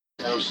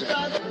This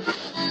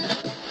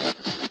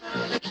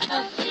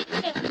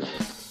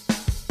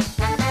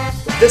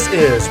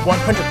is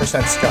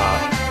 100%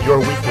 Ska, your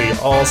weekly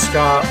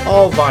all-ska,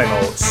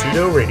 all-vinyl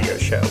pseudo-radio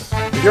show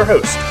with your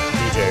host,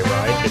 DJ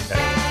Ryan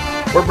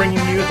Midnight. We're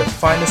bringing you the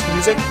finest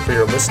music for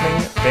your listening,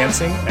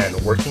 dancing, and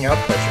working out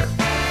pleasure.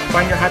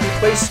 Find your happy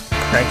place,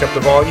 crank up the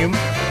volume,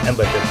 and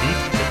let the beat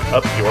pick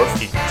up your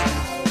feet.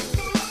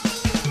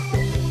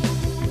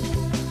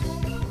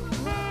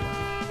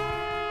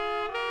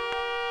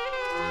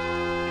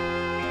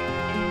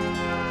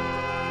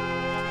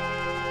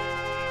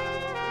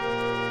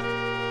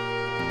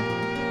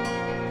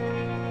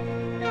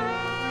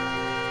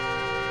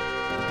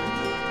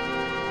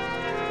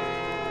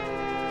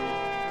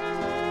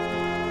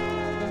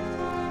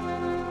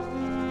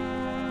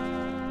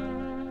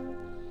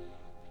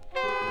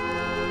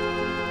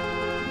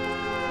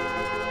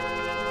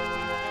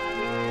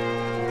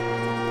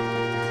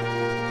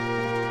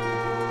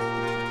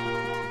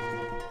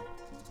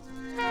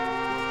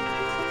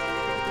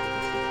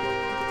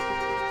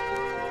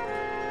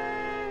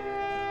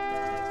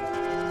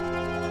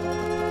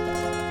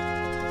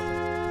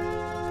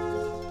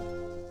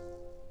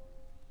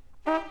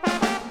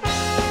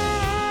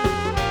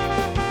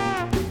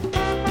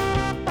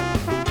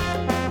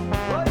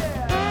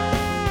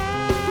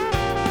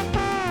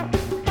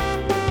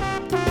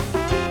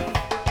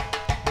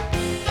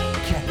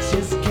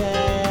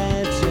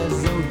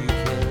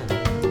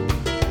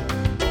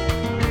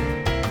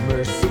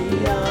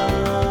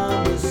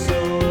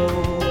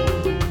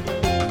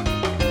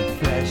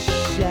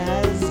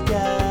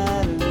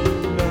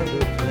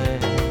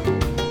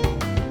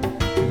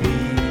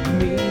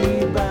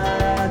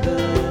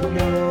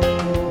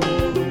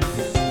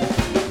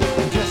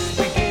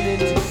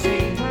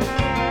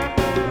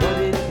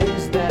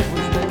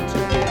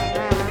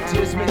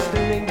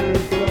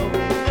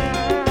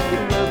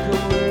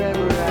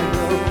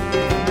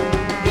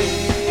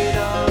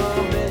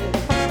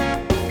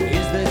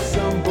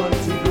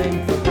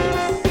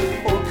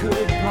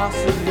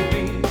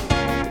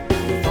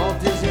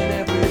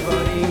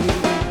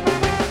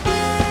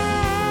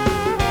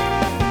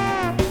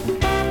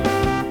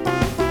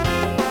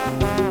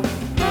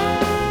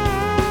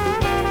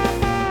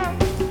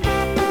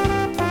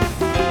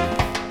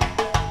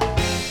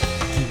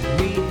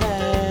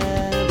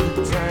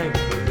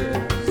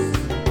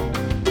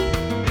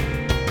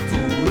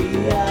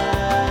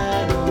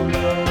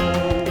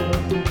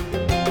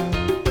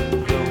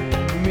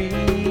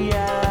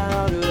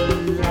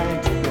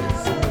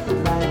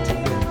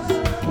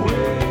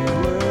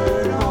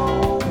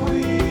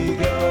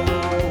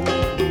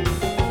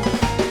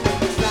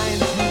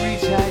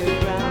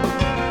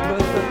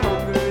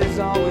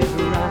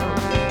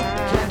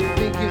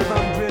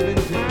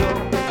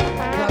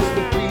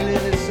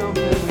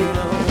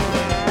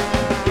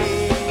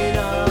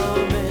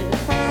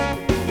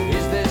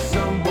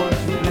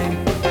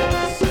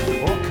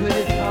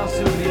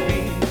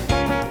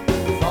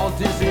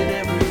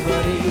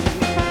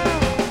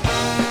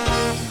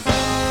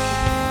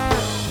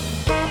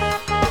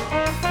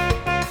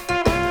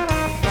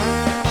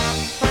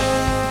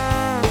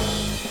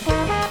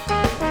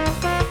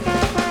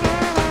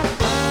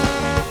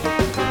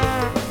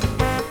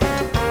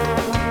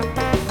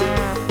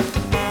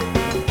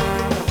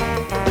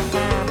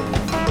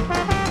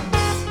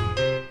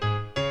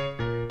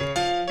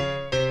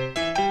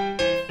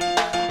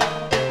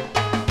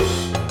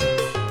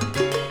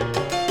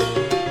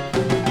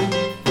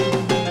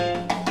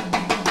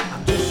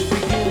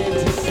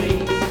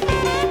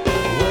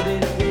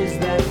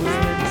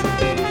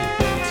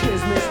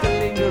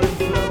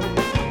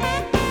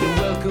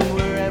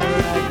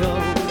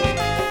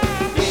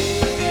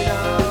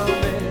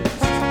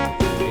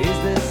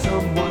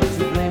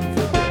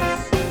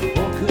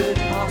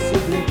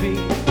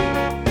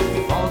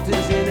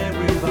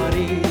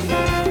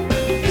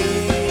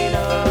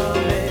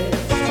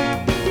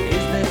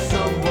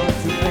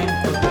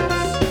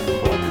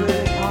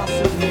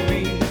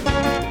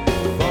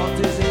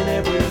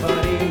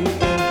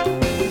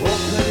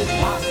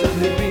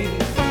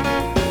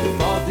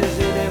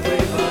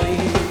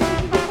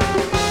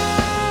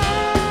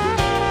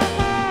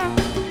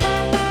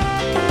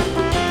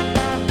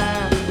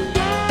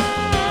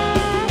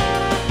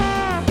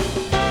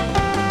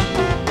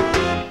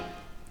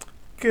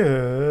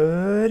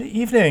 Good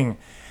evening.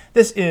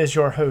 This is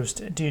your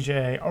host,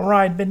 DJ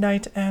Ride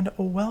Midnight, and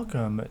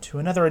welcome to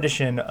another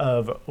edition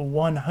of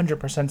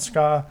 100%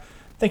 Ska.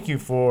 Thank you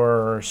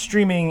for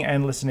streaming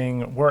and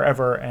listening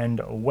wherever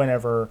and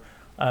whenever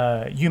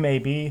you may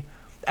be.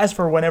 As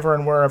for whenever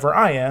and wherever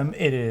I am,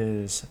 it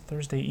is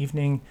Thursday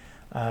evening.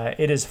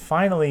 It is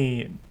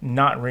finally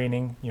not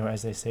raining. You know,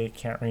 as they say, it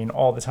can't rain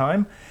all the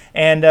time.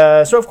 And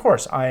so, of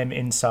course, I am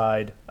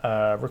inside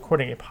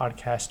recording a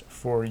podcast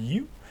for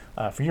you.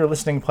 For your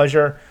listening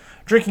pleasure,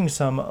 drinking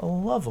some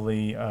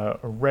lovely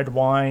red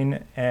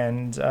wine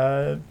and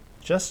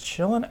just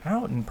chilling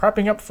out and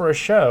prepping up for a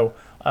show,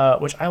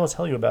 which I will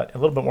tell you about a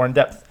little bit more in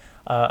depth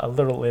a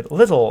little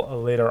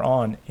later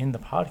on in the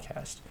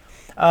podcast.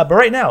 But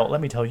right now,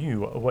 let me tell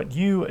you what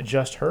you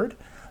just heard.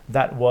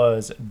 That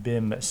was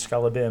Bim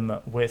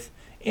Skalabim with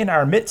In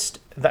Our Midst.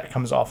 That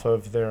comes off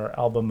of their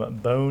album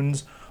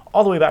Bones,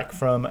 all the way back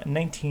from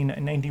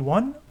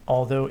 1991,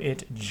 although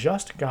it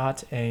just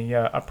got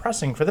a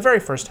pressing for the very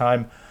first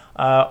time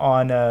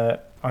on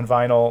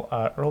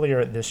vinyl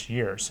earlier this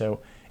year. So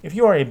if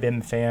you are a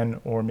Bim fan,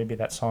 or maybe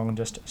that song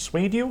just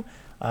swayed you,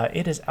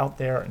 it is out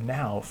there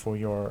now for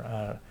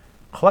your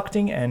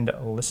collecting and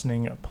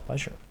listening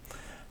pleasure.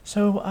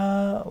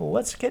 So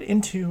let's get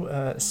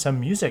into some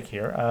music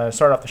here.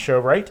 Start off the show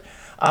right.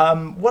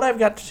 What I've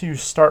got to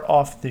start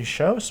off the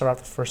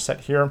first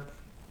set here,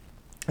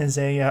 is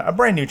a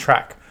brand new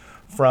track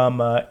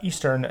from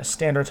Eastern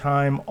Standard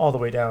Time, all the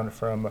way down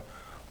from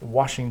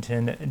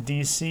Washington,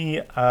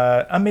 D.C.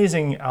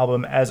 Amazing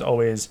album, as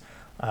always.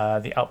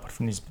 The output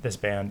from this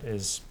band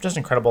is just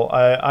incredible.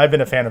 I've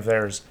been a fan of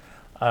theirs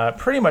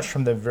pretty much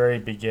from the very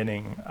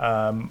beginning,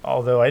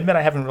 although I admit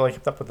I haven't really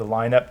kept up with the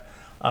lineup.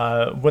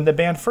 When the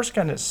band first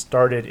kind of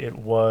started, it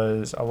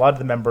was a lot of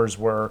the members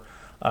were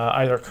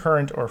either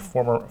current or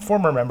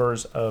former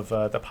members of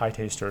the Pie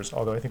Tasters,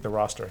 although I think the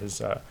roster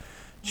has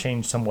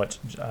changed somewhat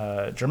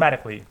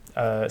dramatically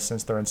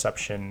since their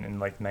inception in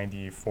like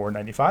 94,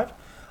 95.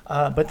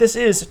 But this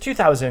is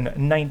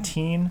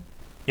 2019.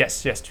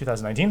 Yes,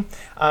 2019.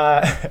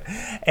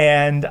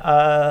 And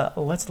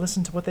let's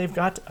listen to what they've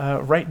got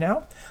right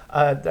now.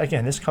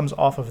 Again, this comes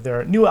off of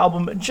their new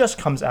album. It just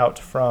comes out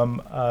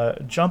from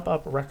Jump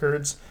Up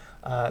Records.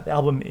 The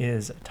album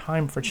is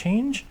Time for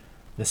Change.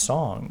 The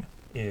song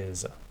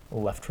is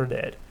Left for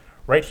Dead.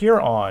 Right here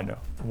on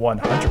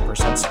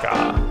 100%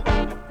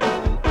 Ska.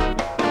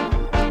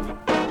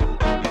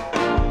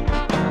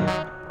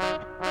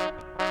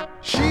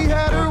 She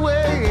had her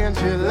way and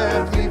she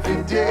left me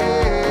for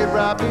dead,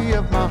 robbed me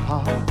of my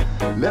heart,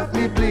 left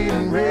me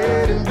bleeding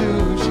red and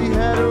blue. She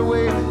had her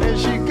way and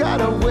she got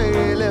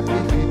away, left me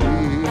for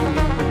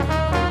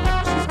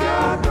dead. She's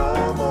got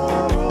no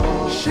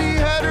more. She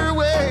had her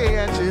way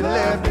and she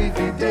left me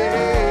for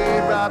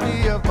dead, robbed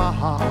me of my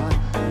heart,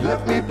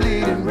 left me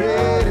bleeding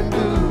red and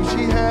blue.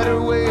 She had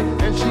her way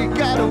and she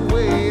got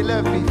away,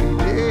 left me for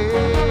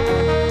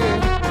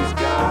dead. She's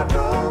got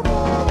no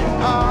more.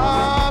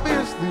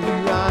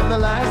 I'm the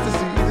last to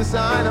see the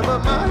sign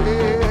above my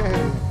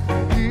head.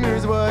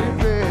 Here's what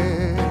it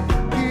read.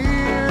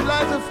 Here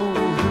lies a fool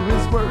who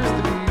is worse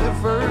to be the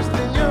first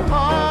in your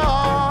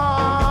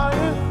heart.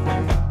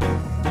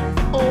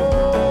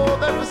 Oh,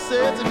 that was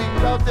said to me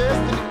about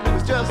destiny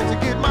was just to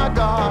get my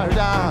guard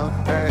down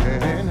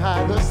and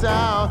hide the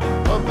sound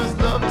of this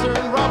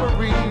love-turned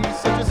robbery.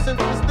 Such a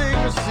senseless thing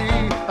to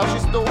see, how she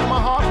stole my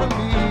heart from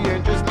me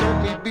and just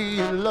let me be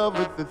in love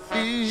with the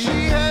thief.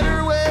 She had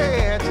her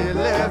way and she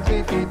left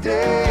me for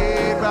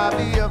dead, robbed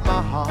me of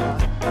my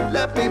heart,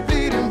 left me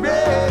bleeding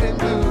red and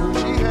blue.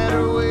 She had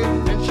her way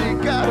and she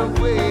got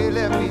away,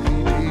 left me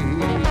for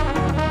dead.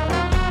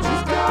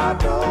 She's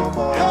got no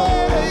more.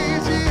 Hey,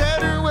 she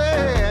had her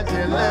way and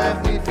she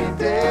left me for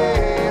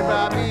dead,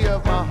 robbed me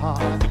of my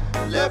heart,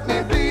 left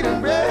me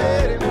bleeding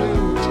red and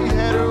blue. She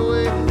had her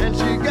way and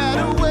she got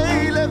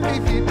away, left me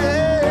for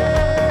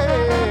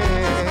dead.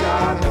 She's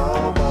got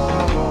no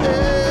more.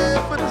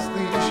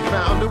 Effortlessly she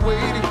found a way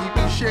to keep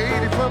me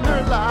shaded from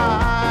her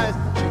lies.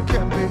 She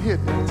kept me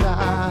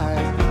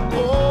hypnotized.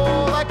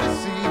 All I could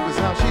see was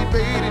how she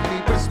baited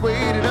me,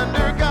 persuaded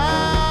under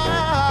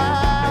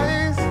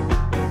guise.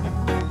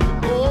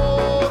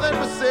 All that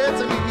was said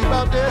to me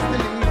about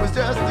destiny was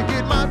just to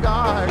get my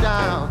guard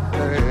down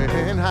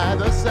and hide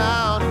the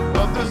sound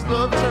of this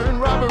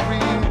love-turned robbery.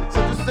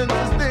 Such a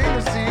senseless thing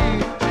to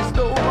see. She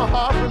stole my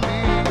heart from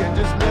me and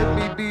just let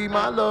me be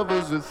my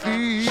lover's a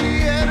thief. She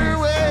had her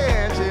way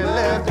and she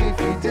left me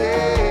for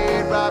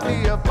dead, robbed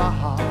me of my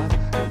heart,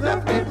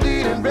 left me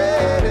bleeding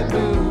red and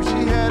blue.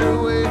 She had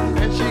her way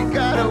and she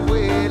got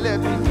away,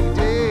 left me for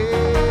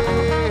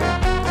dead.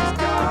 She's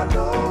got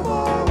no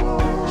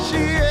more. She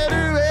had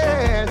her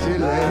way and she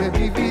left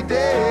me for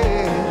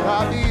dead,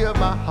 robbed me of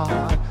my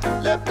heart,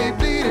 left me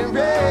bleeding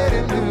red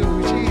and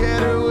blue. She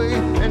had her way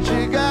and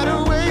she got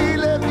away,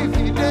 left me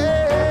for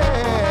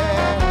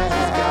dead.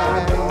 She's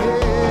got no more.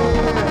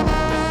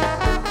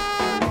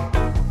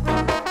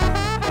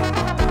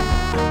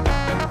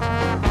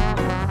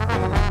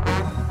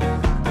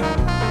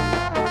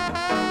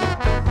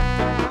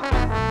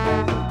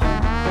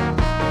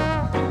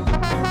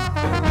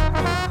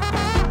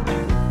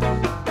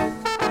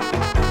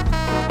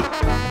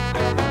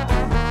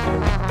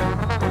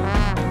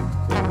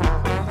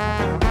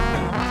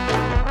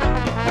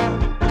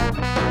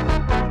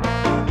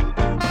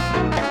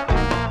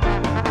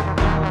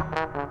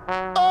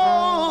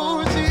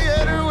 Oh, she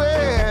had her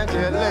way and she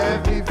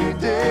left me for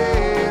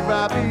dead,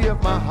 robbed me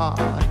of my heart,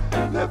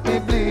 left me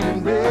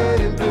bleeding red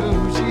and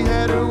blue. She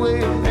had her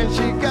way and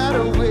she got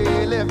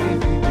away, left me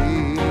for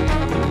dead.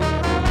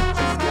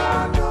 She's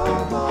got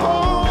no more.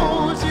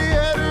 Oh, she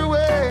had her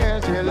way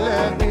and she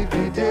left me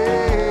for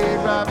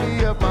dead, robbed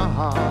me of my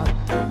heart,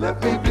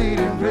 left me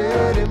bleeding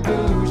red and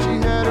blue. She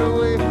had her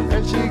way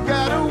and she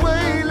got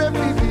away, left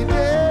me for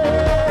dead.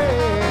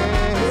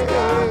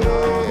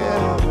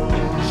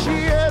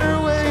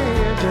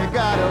 she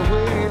got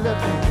away,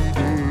 left me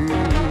dead.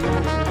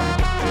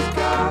 She's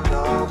got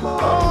no more.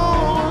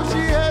 Oh, she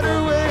had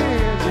her way,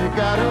 she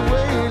got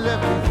away,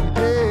 left me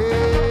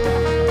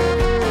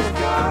dead. She's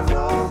got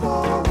no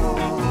more.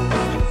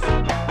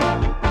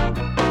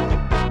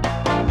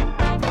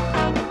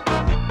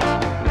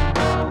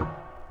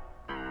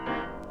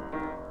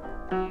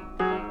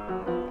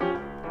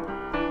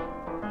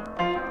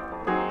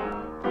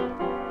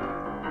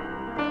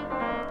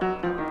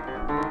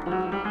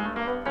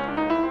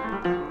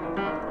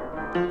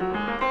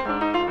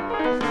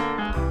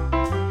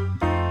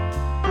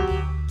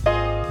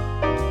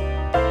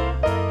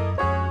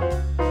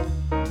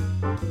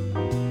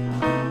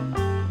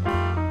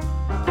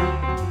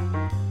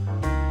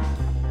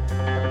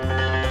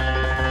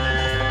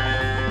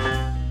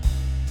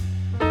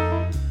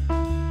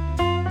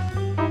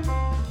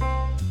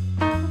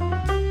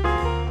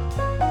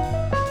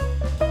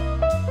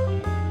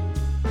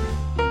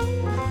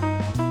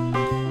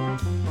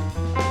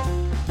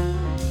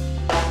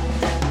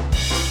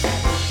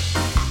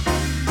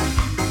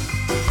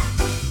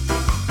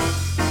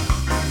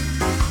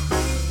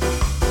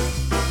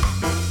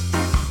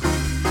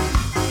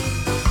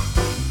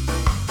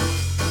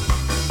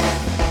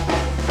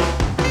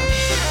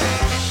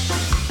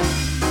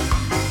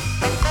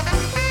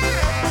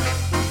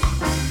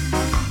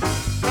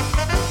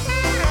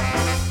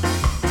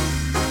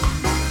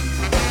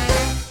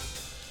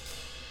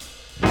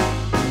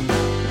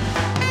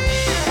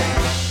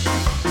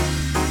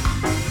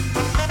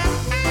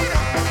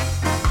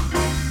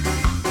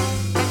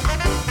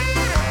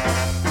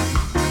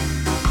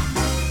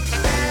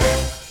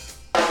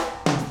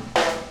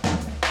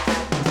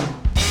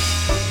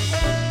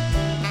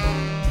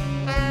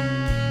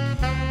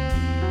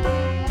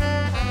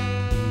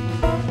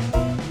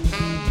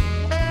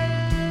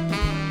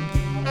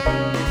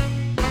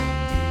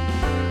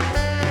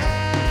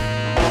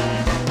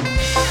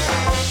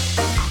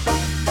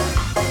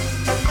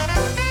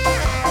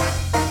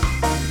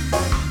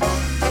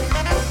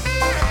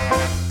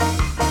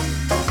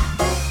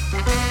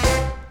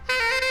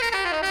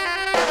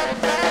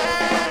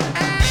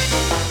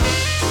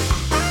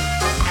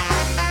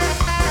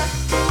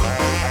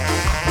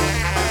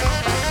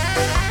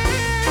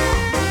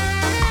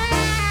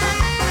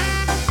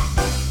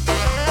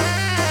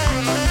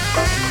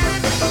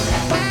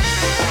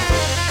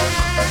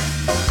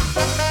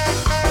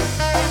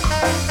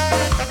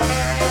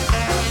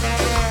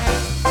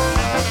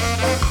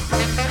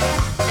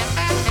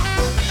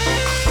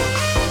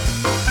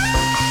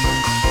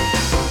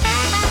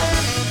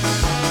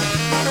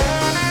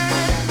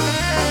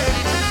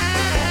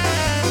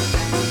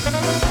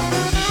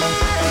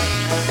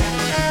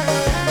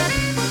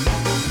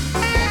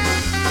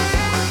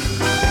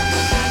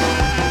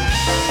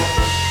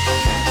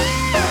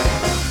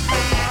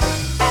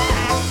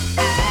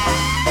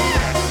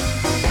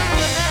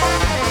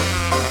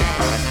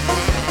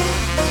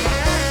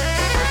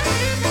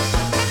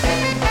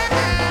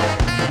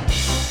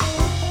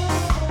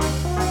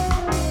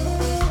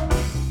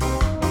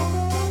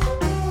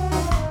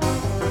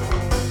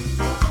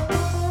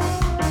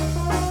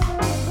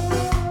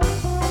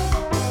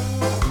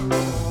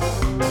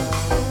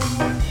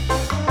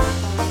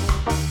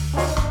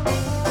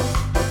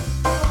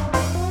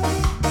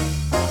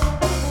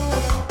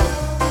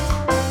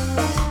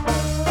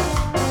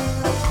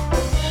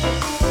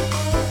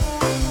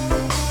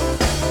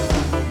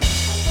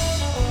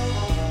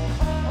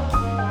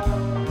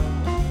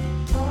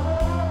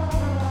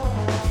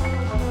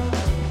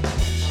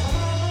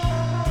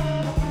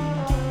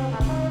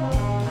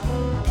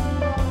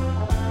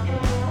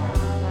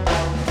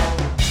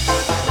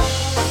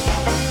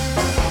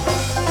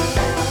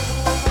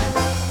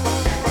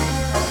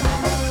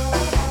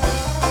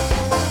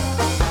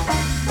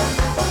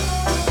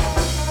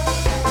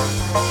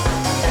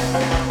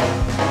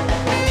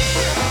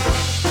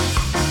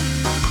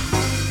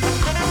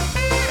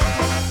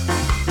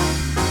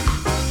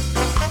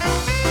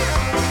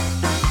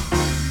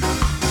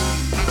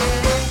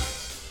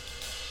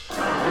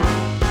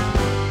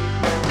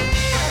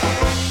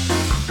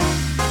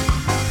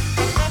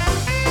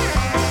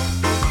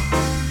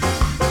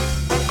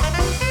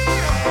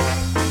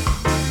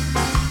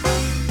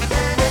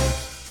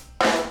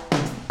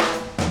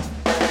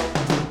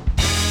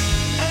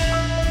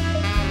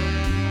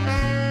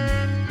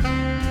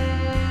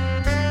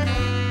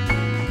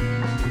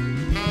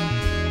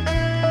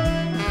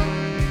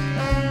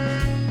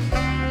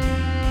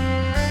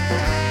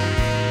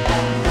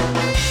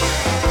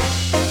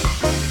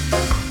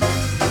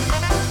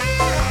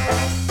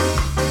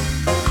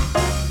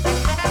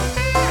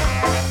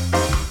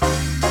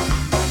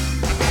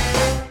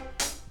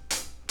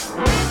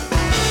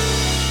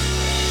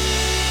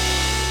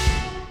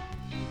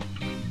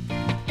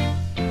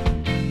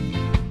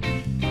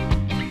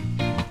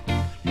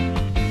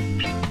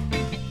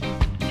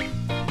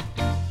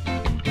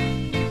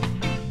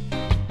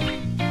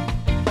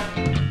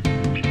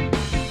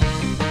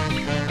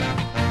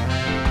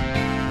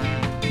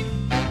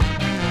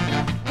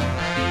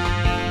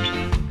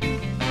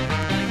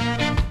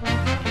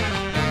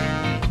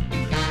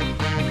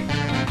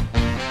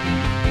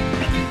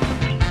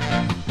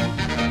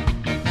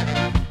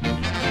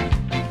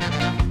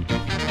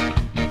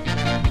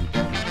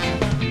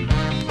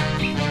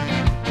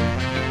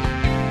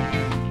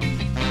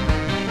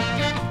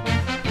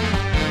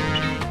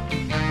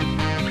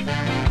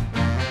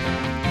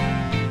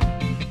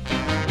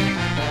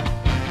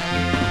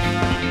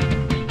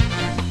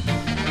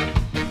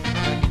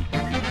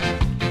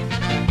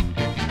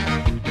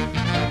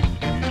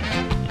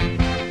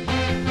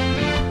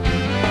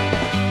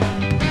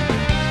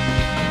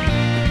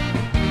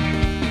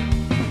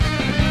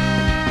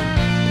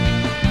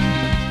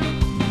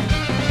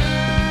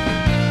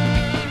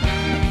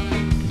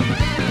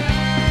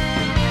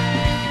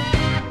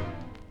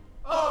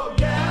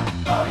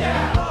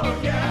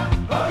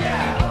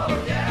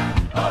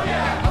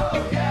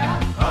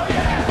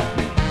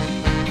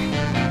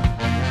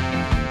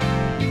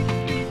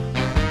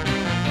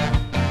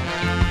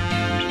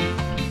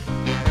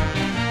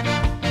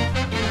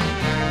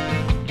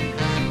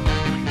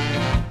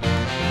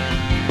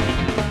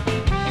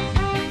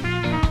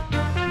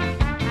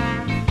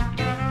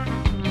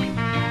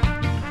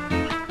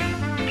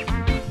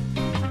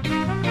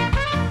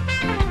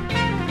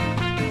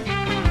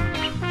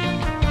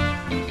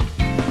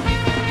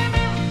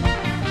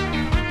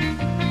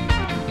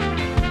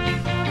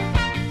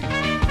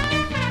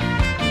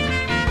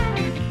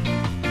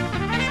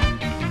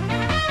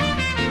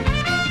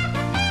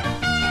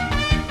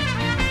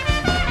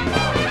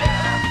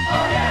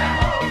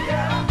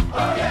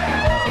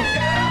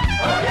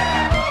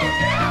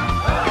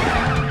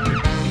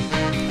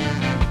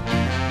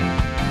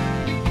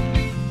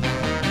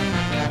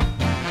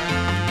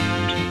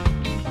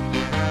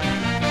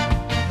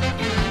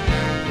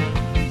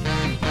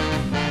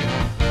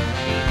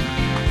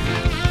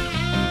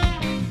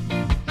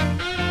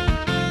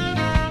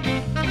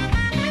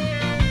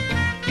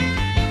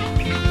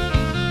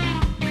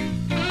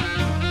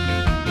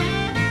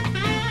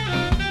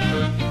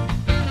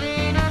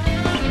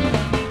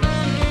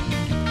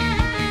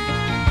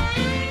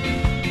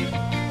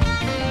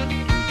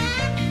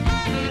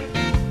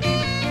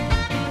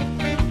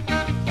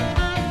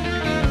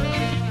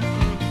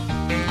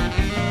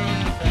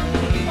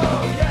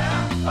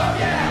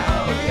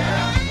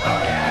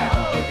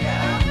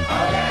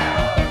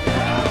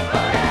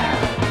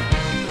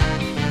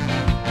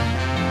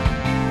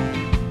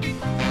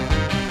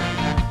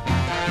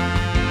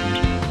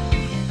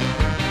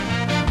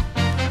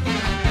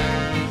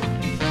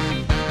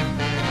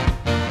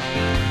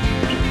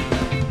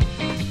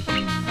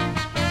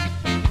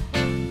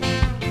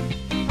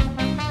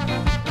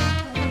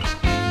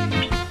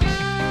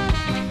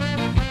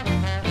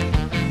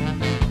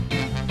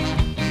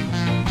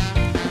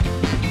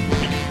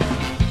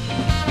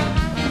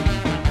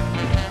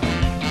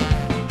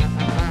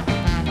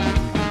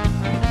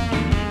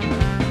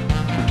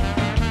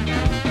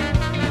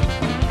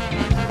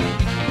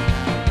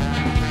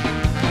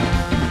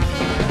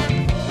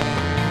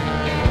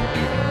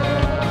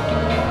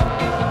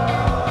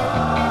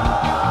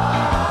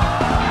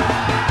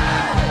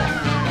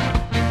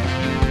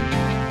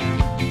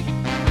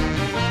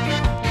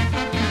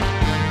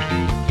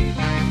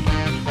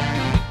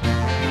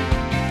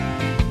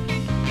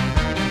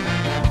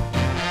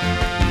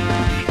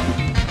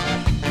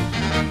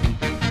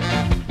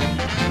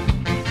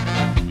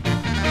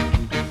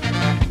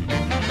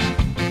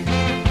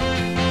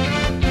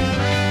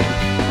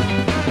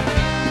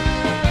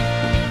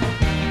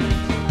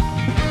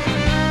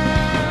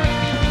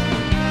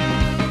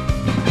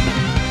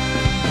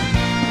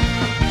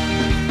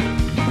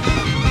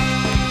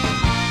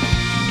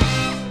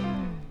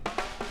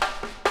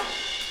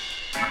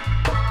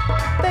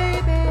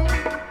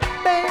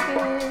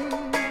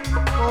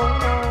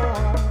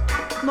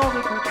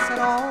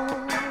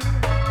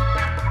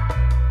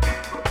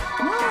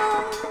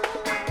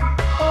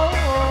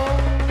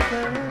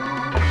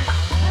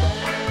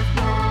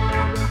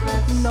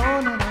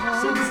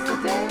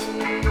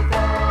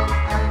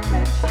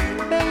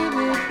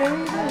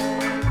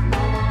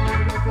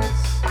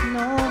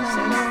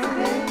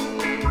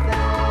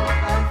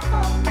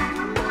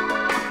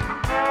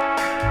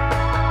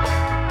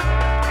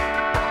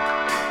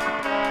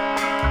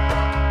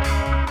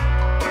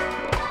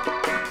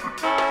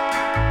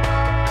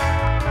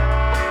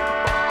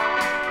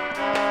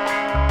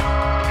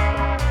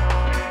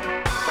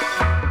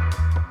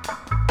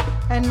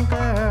 And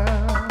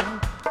girl,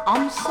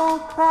 I'm so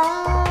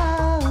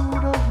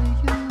proud of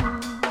you.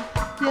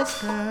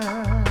 Yes,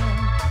 girl,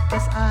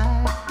 yes,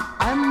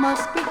 I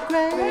must be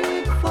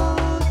grateful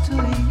to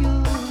you.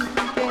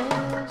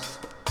 Yes,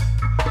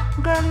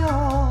 girl,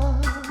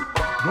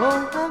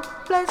 you're a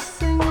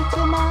blessing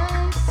to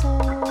my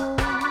soul,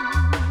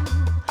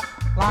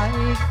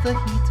 like the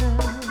heater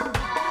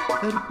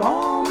that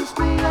warms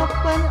me up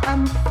when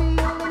I'm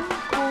feeling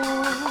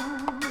cold.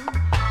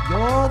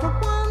 You're the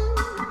one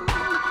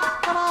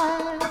that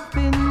I've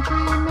been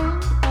dreaming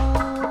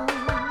of.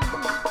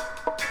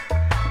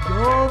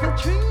 You're the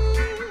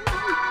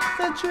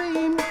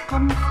dream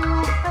come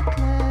true at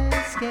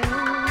last. Yes,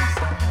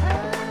 I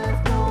have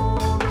no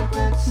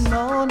regrets,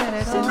 no, not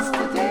at all. Since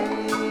the day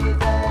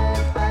that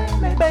I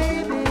met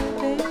baby,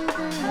 you, I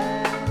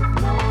have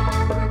no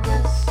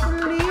regrets.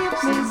 Believe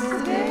since the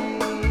day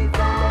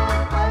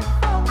that I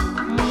found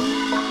you.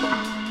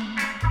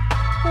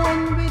 When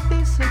we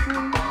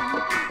disagree,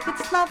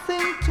 it's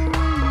nothing to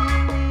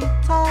really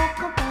talk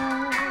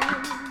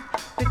about,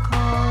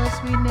 because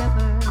we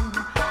never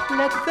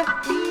let the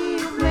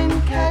evening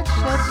catch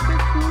us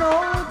with no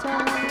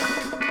doubt.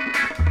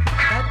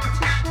 Got to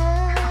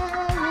share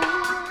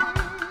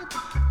it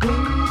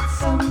with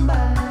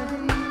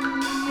somebody,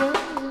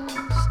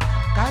 yes.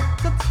 Got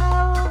to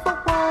tell the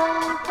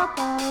world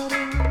about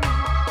it.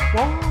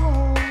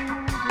 Whoa,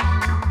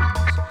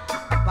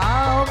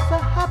 about the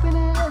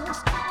happiness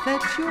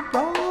that you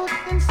brought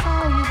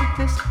inside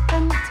this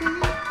empty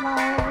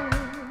life.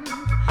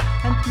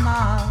 And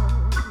now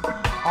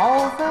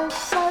all the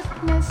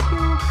sadness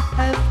you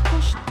have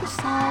pushed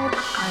aside, I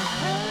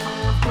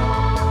have no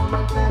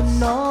regrets,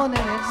 no,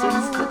 never.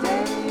 Since the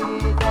day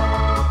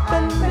that I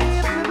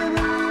met you,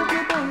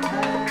 I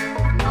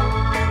have no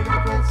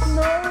regrets,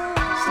 no.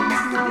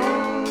 Since the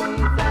day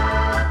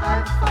that I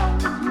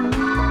found you.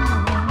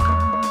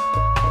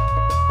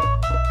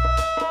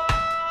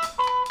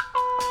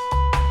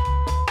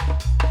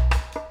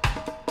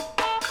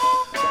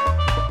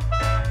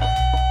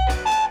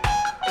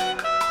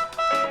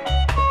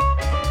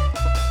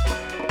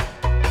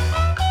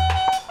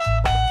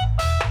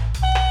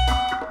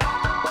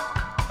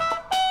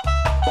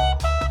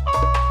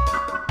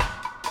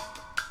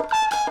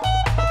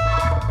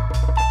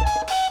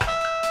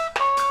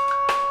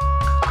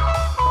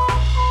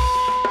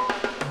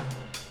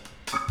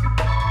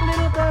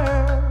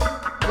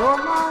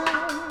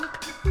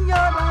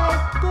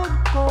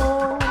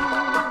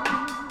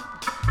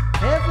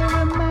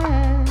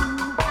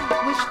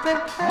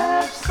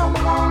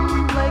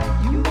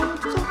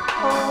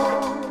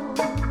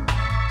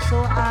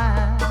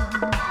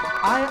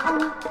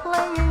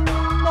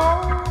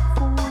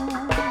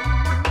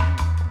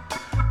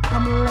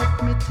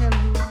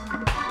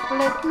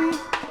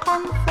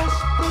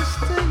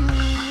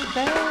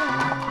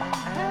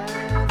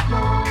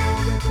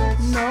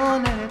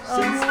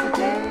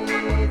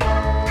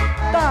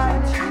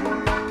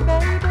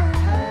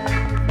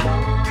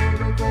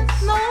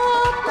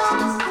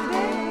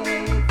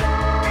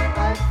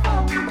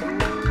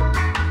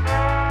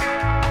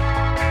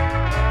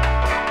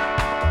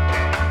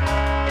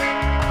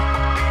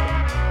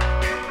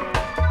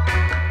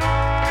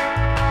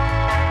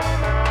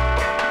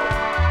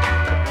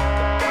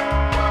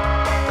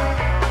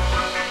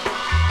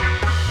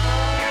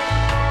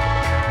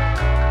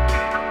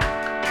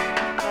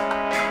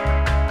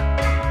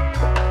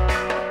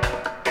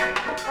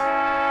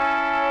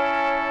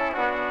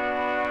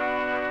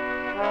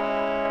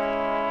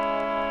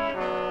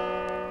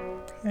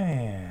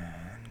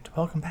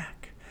 Welcome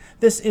back.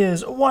 This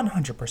is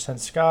 100%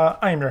 Ska.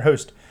 I am your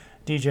host,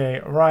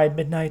 DJ Ride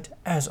Midnight,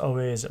 as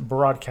always,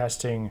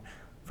 broadcasting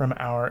from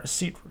our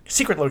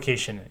secret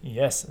location.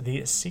 Yes,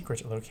 the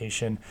secret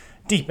location,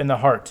 deep in the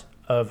heart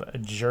of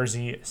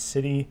Jersey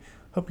City.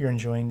 Hope you're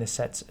enjoying the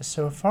sets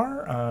so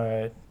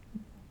far.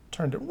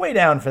 Turned it way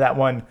down for that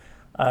one.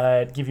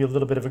 Give you a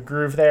little bit of a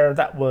groove there.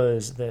 That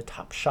was the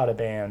Top Shotta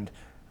Band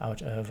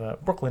out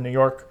of Brooklyn, New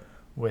York,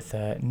 with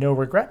No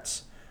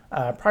Regrets.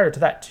 Prior to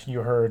that,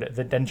 you heard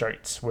the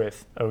Dendrites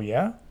with Oh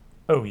Yeah,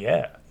 Oh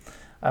Yeah.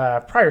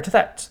 Prior to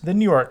that, the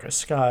New York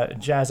Ska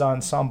Jazz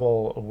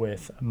Ensemble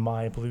with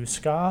My Blue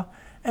Ska.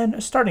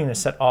 And starting to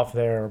set off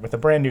there with a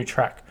brand new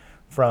track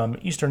from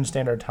Eastern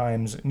Standard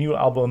Time's new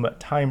album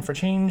Time for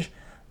Change.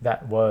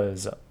 That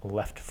was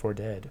Left for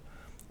Dead.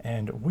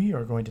 And we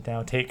are going to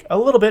now take a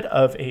little bit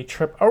of a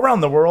trip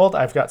around the world.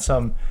 I've got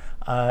some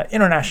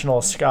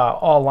international ska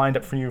all lined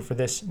up for you for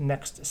this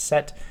next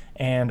set.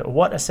 And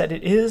what a set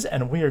it is,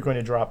 and we are going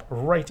to drop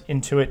right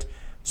into it.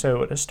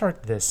 So to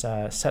start this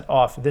set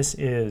off, this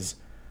is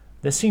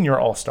the Senior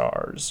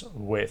All-Stars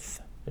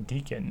with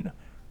Deacon,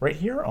 right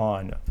here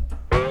on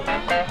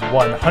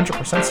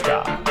 100%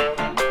 Ska.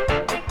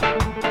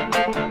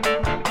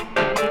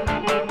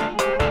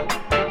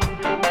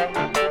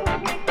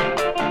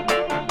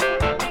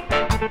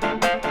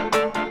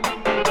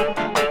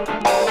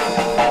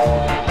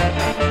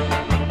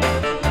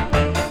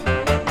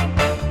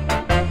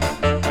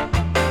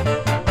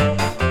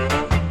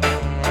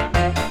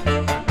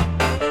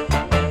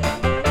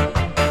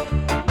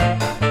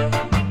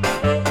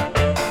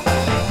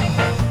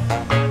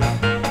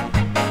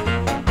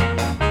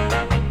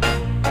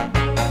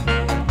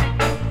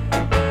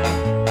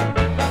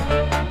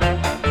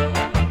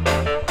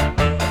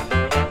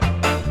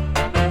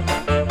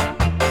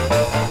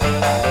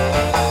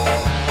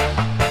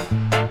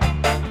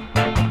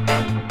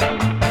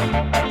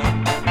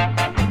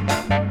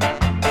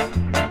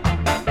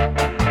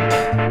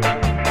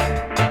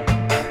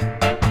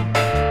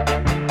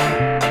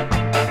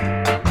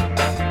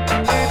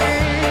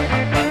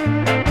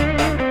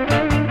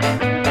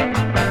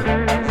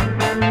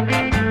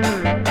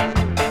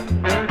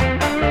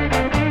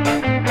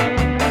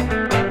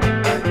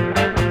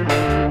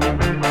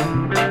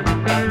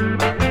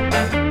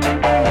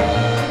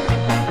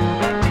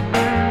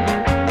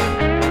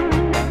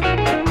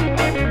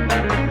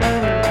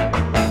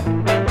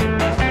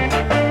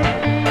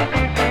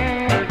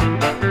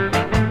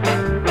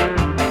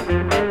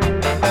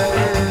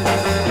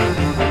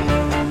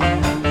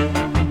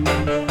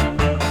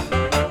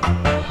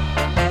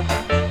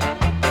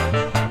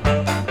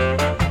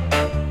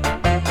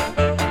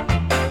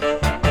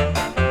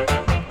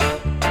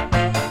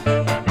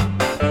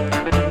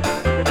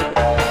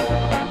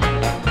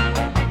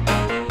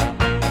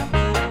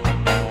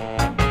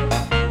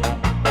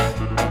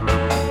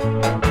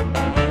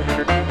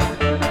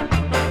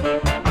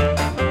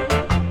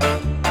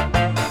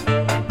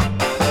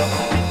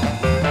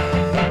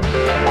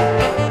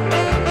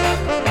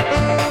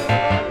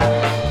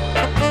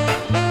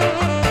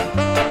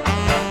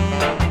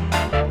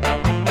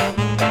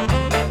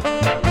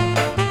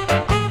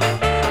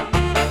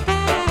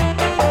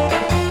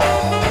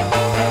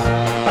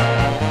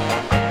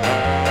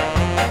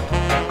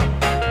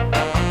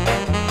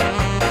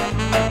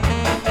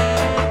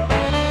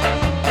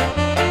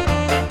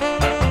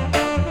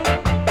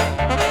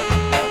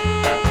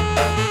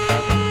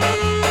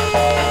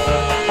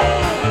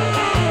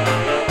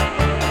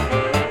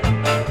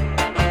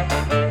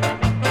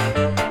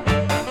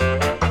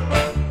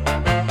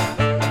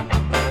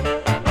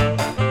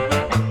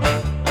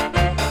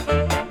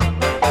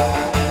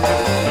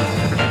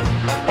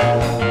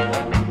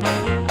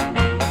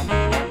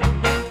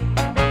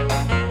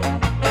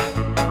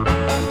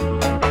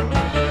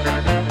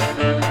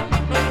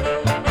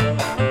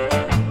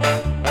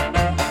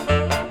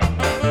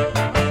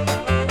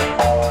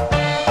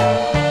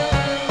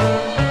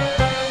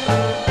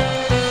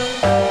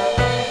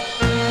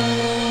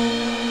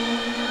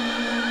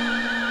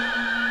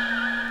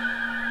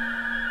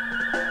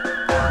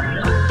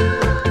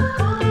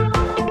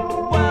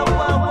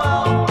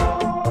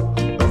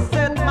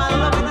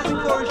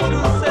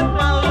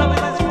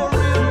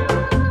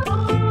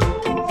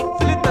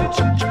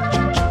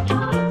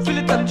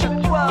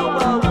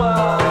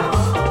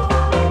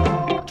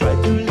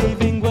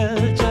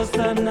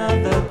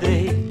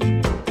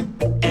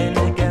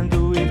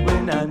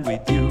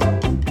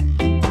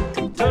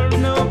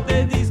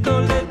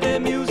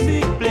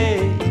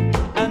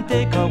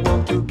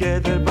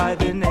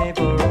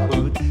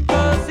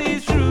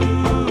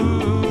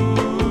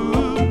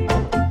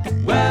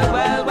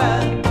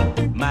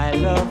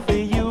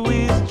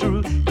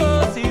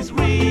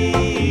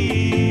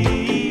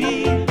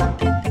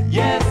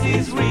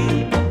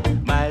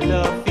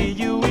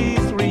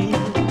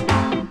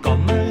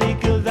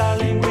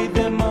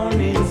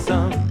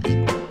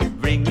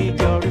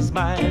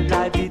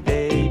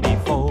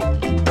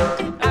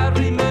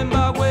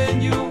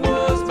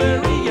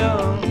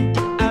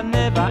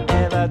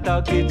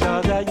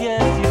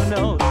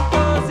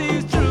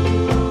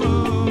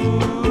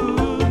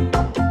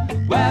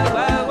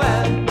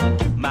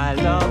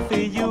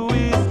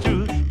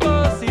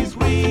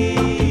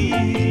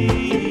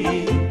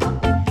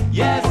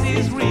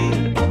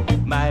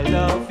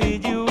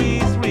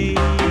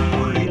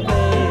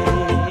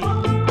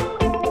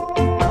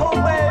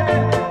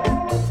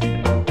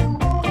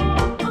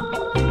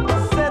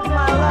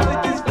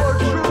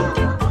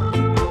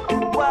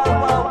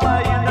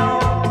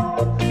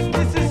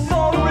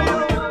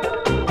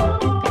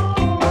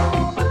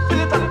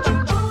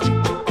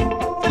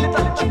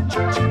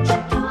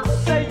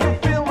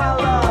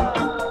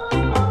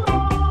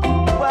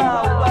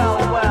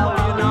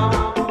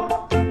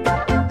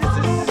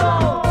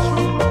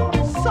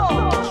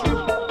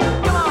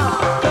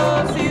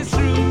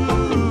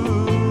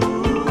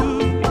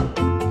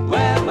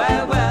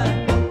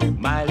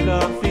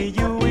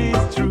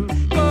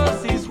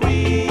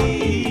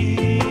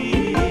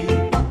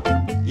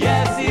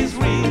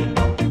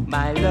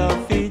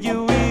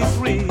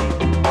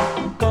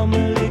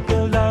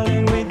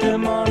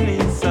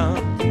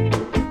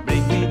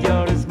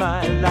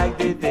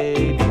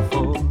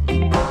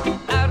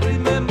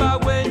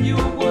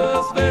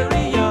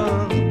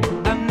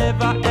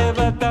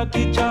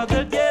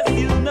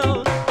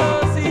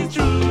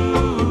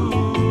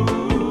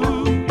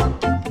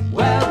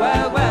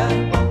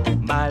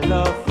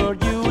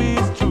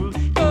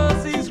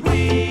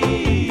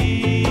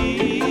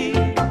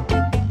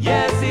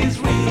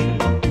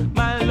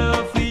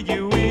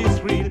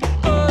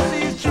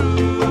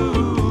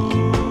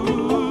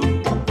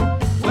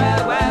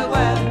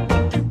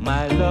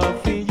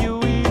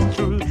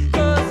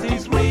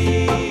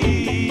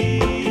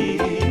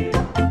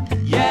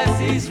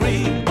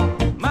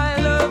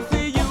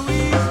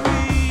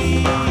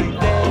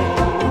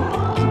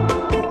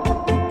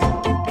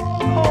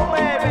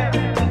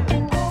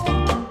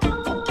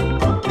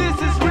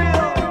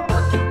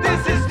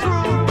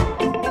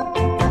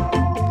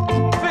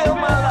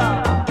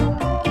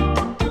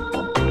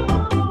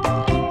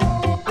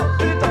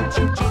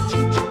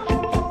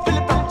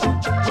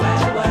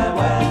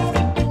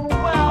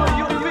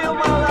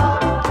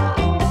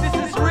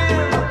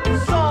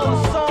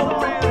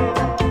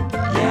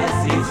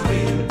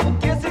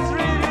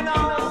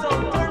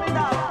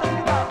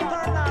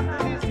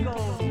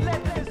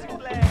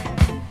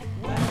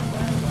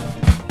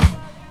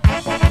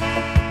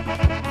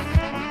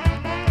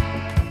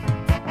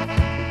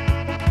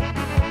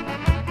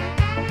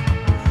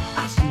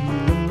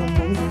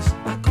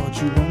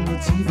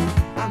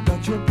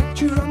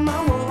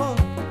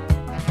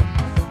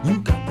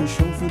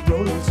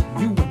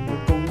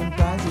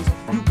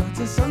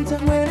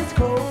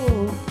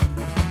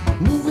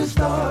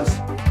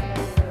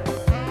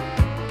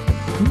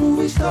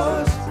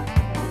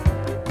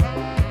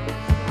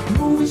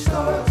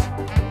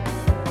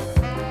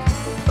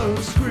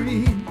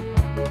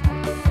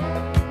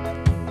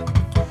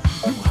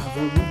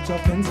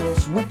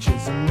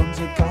 witches in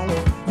Monte Carlo.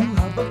 You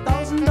have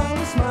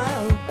 $1,000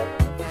 smile.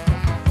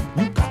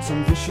 You got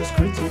some vicious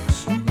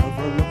critics. You have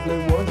a lovely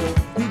wardrobe.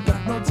 You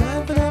got no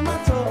time for them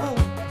at all.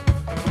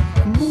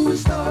 Movie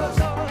stars,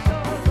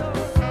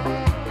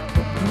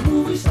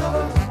 movie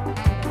stars,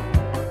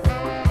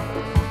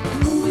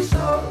 movie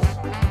stars.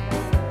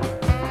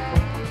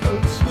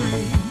 Oh,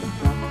 sweet.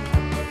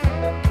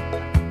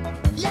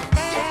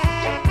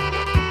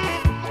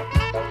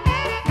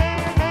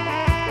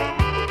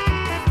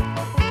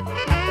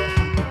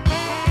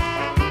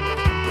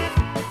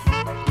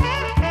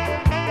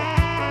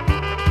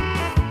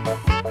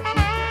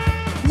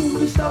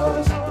 Movie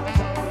stars,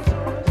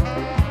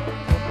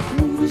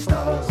 movie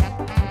stars,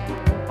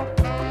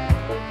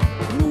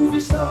 movie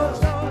stars.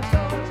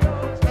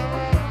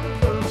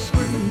 Oh,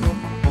 scream.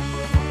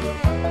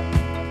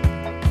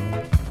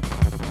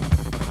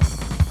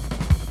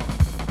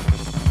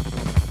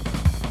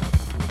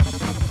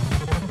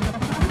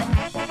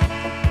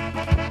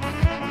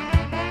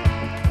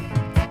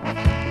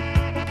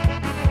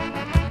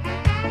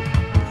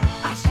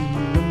 I see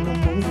you in the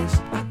movies.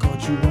 I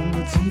caught you on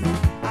the TV.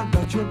 I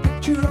got your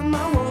picture on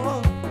my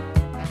wall.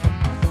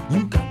 You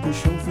got the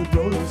chauffeur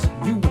rollers.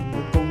 You win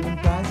the golden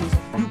prizes.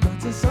 You got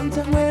the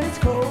suntan when it's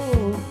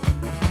cold.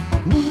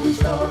 Movie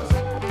stars,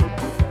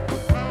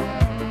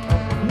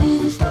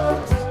 movie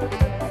stars,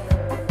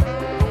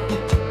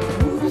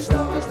 movie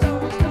stars,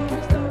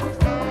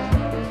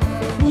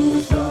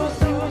 movie stars,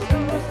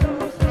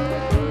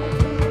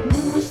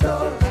 movie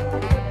stars,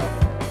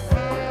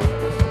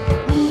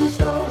 movie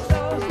stars,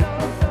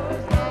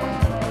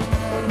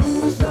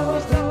 movie stars,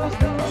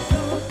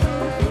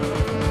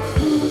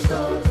 movie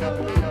stars,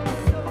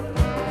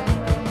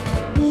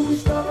 movie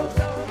stars.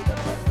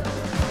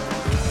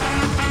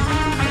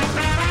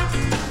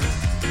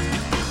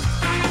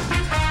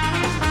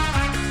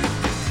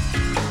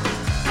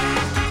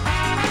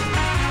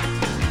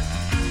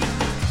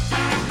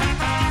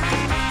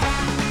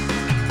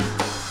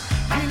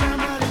 Vi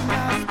lämnar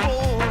inga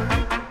spår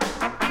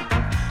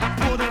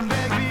på den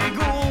väg vi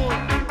går.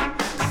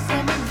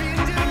 Som en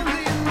vind genom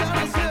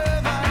lindarnas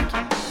lövverk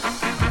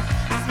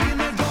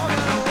svinner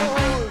dagar och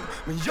år.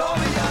 Men jag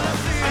vill gärna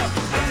se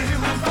när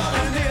himlen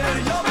faller ner.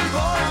 Jag vill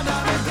vara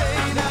där med dig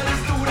när det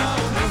stora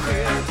under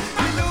sker.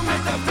 I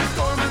lugnet efter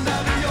stormen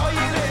där vill jag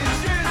ge dig en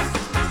kyss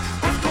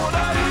och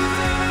skåda ut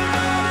över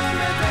världen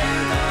med dig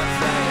utan att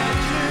säga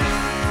ett kryss.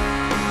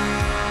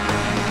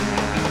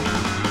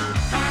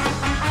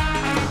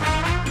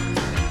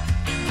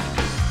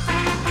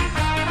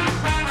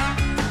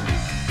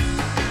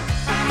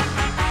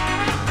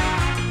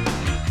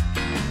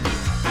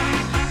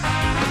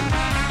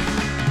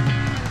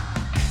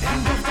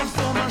 En doft av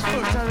sommarens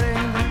första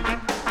regn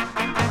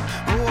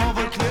och av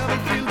vår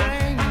klöverfyllda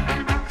äng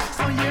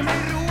som ger mig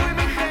ro i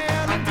min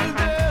själ till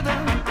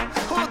döden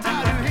och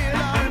där du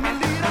helar min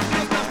lyras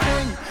blöta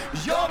sträng.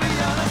 Jag vill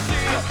gärna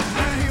se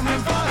när himlen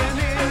faller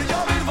ner.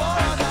 Jag vill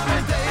vara där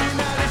med dig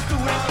när det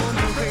stora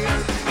under sker.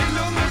 I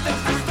lugnet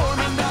efter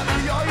stormen där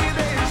vill jag ge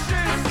dig en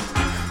kyss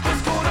och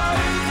skåda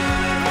ut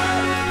över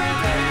världen med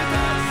dig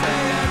utan att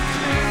säga ett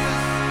kryss.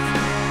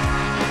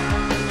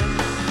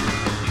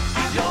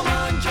 Ja,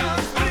 man kan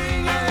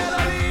springa hela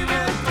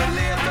livet och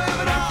leta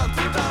överallt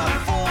utan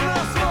att få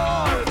några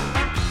svar.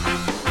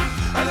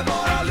 Eller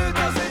bara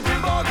luta sig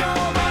tillbaka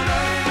och vara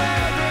nöjd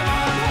med det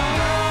man har.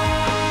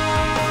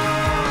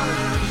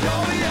 Jag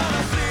vill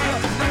gärna se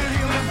när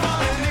himlen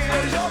faller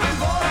ner. Jag vill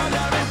vara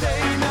där med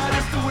dig när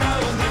det stora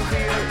under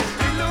sker.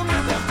 I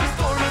lugnet efter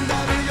stormen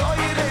där vill jag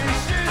ge dig en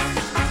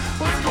kyss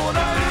och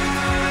skåda ut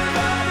över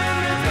världen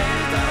med dig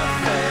utan att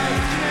säga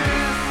ett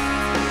kryss.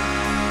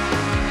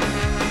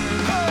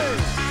 Hey!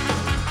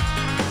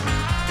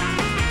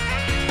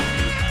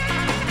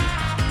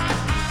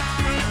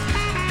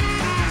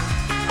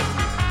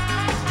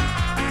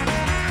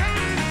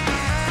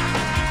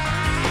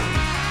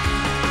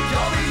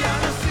 Jag vill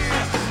gärna se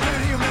när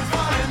himlen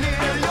faller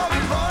ner. Jag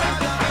vill vara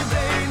där med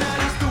dig när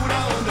det stora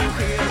under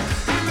sker.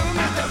 I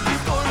lugnet efter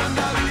stormen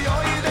där vill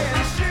jag ge dig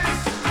en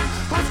kyss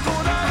och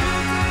skåda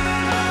ut över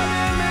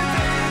världen med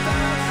dig utan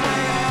att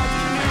säga ett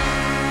kryss.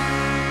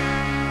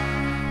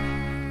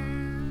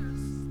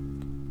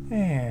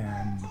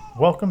 And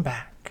welcome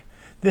back.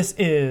 This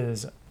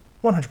is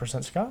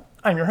 100% Ska.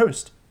 I'm your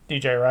host,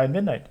 DJ Ryan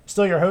Midnight.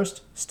 Still your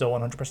host, still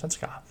 100%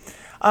 Ska.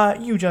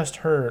 You just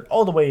heard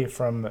all the way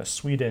from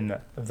Sweden,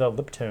 the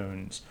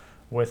Liptones,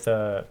 with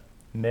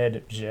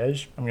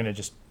Medjej. I'm going to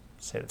just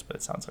say that's what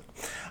it sounds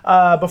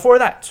like. Before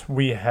that,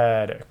 we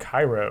had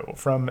Cairo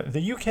from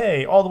the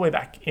UK all the way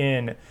back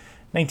in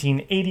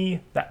 1980.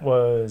 That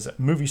was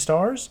Movie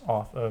Stars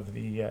off of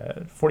the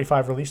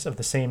 45 release of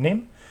the same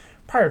name.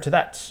 Prior to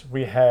that,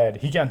 we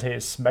had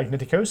Gigantes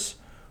Magneticos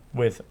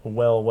with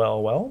Well,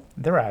 Well, Well.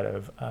 They're out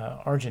of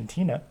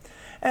Argentina.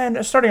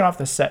 And starting off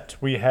the set,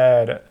 we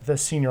had the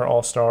Senior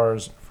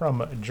All-Stars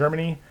from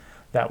Germany.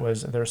 That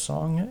was their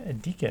song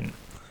Deacon.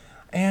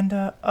 And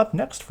up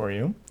next for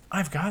you,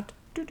 I've got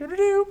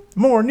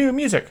more new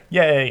music.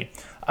 Yay!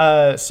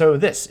 So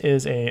this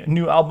is a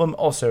new album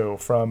also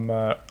from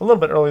a little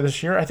bit earlier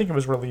this year. I think it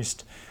was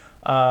released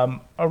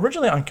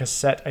Originally on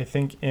cassette, I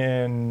think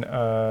in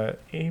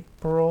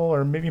April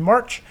or maybe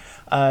March.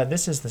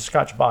 This is the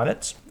Scotch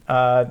Bonnets.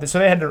 So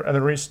they had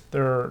released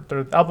their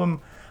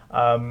album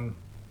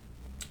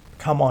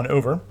Come On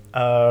Over,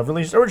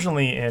 released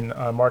originally in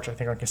March, I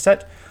think, on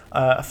cassette.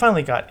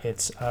 Finally got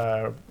its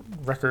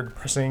record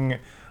pressing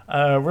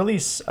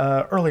release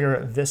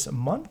earlier this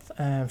month.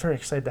 I'm very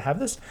excited to have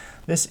this.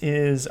 This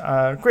is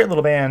a great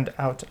little band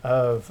out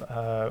of,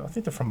 I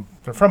think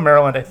they're from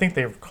Maryland. I think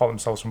they call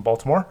themselves from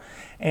Baltimore.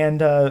 And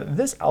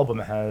this album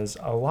has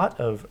a lot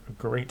of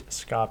great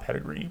ska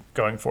pedigree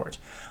going for it.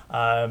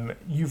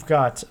 You've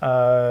got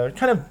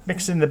kind of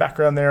mixed in the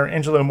background there,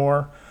 Angelo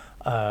Moore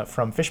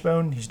from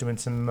Fishbone. He's doing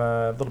some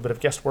little bit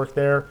of guest work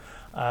there.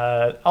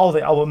 All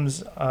the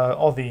albums,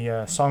 all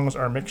the songs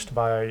are mixed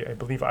by, I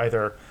believe,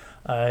 either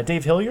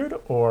Dave Hilliard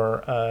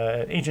or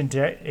Agent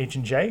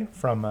J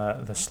from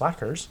the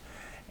Slackers.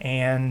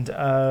 And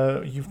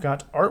you've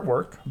got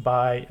artwork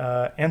by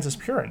Anzus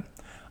Purin,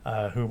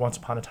 who once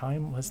upon a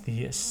time was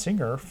the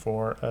singer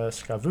for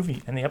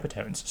Skavuvi and the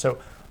Epitones. So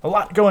a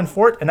lot going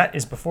for it, and that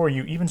is before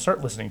you even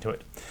start listening to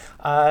it.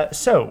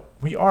 So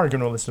we are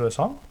going to listen to a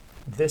song.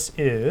 This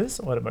is,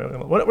 what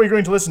are we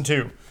going to listen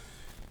to?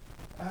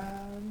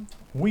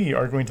 We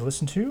are going to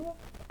listen to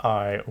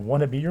I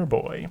Wanna Be Your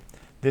Boy.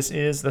 This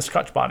is the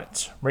Scotch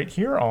Bonnets, right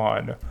here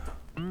on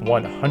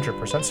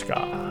 100%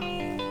 Ska.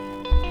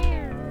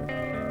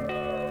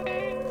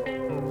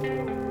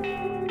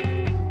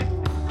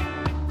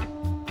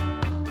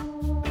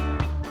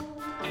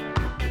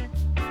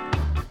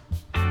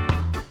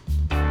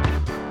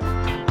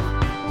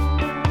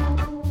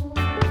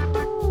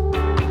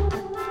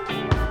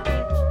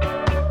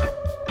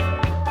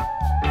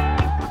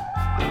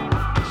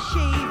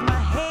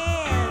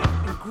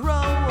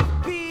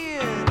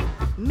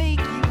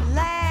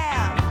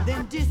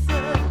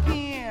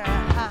 Disappear,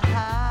 ha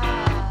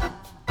ha.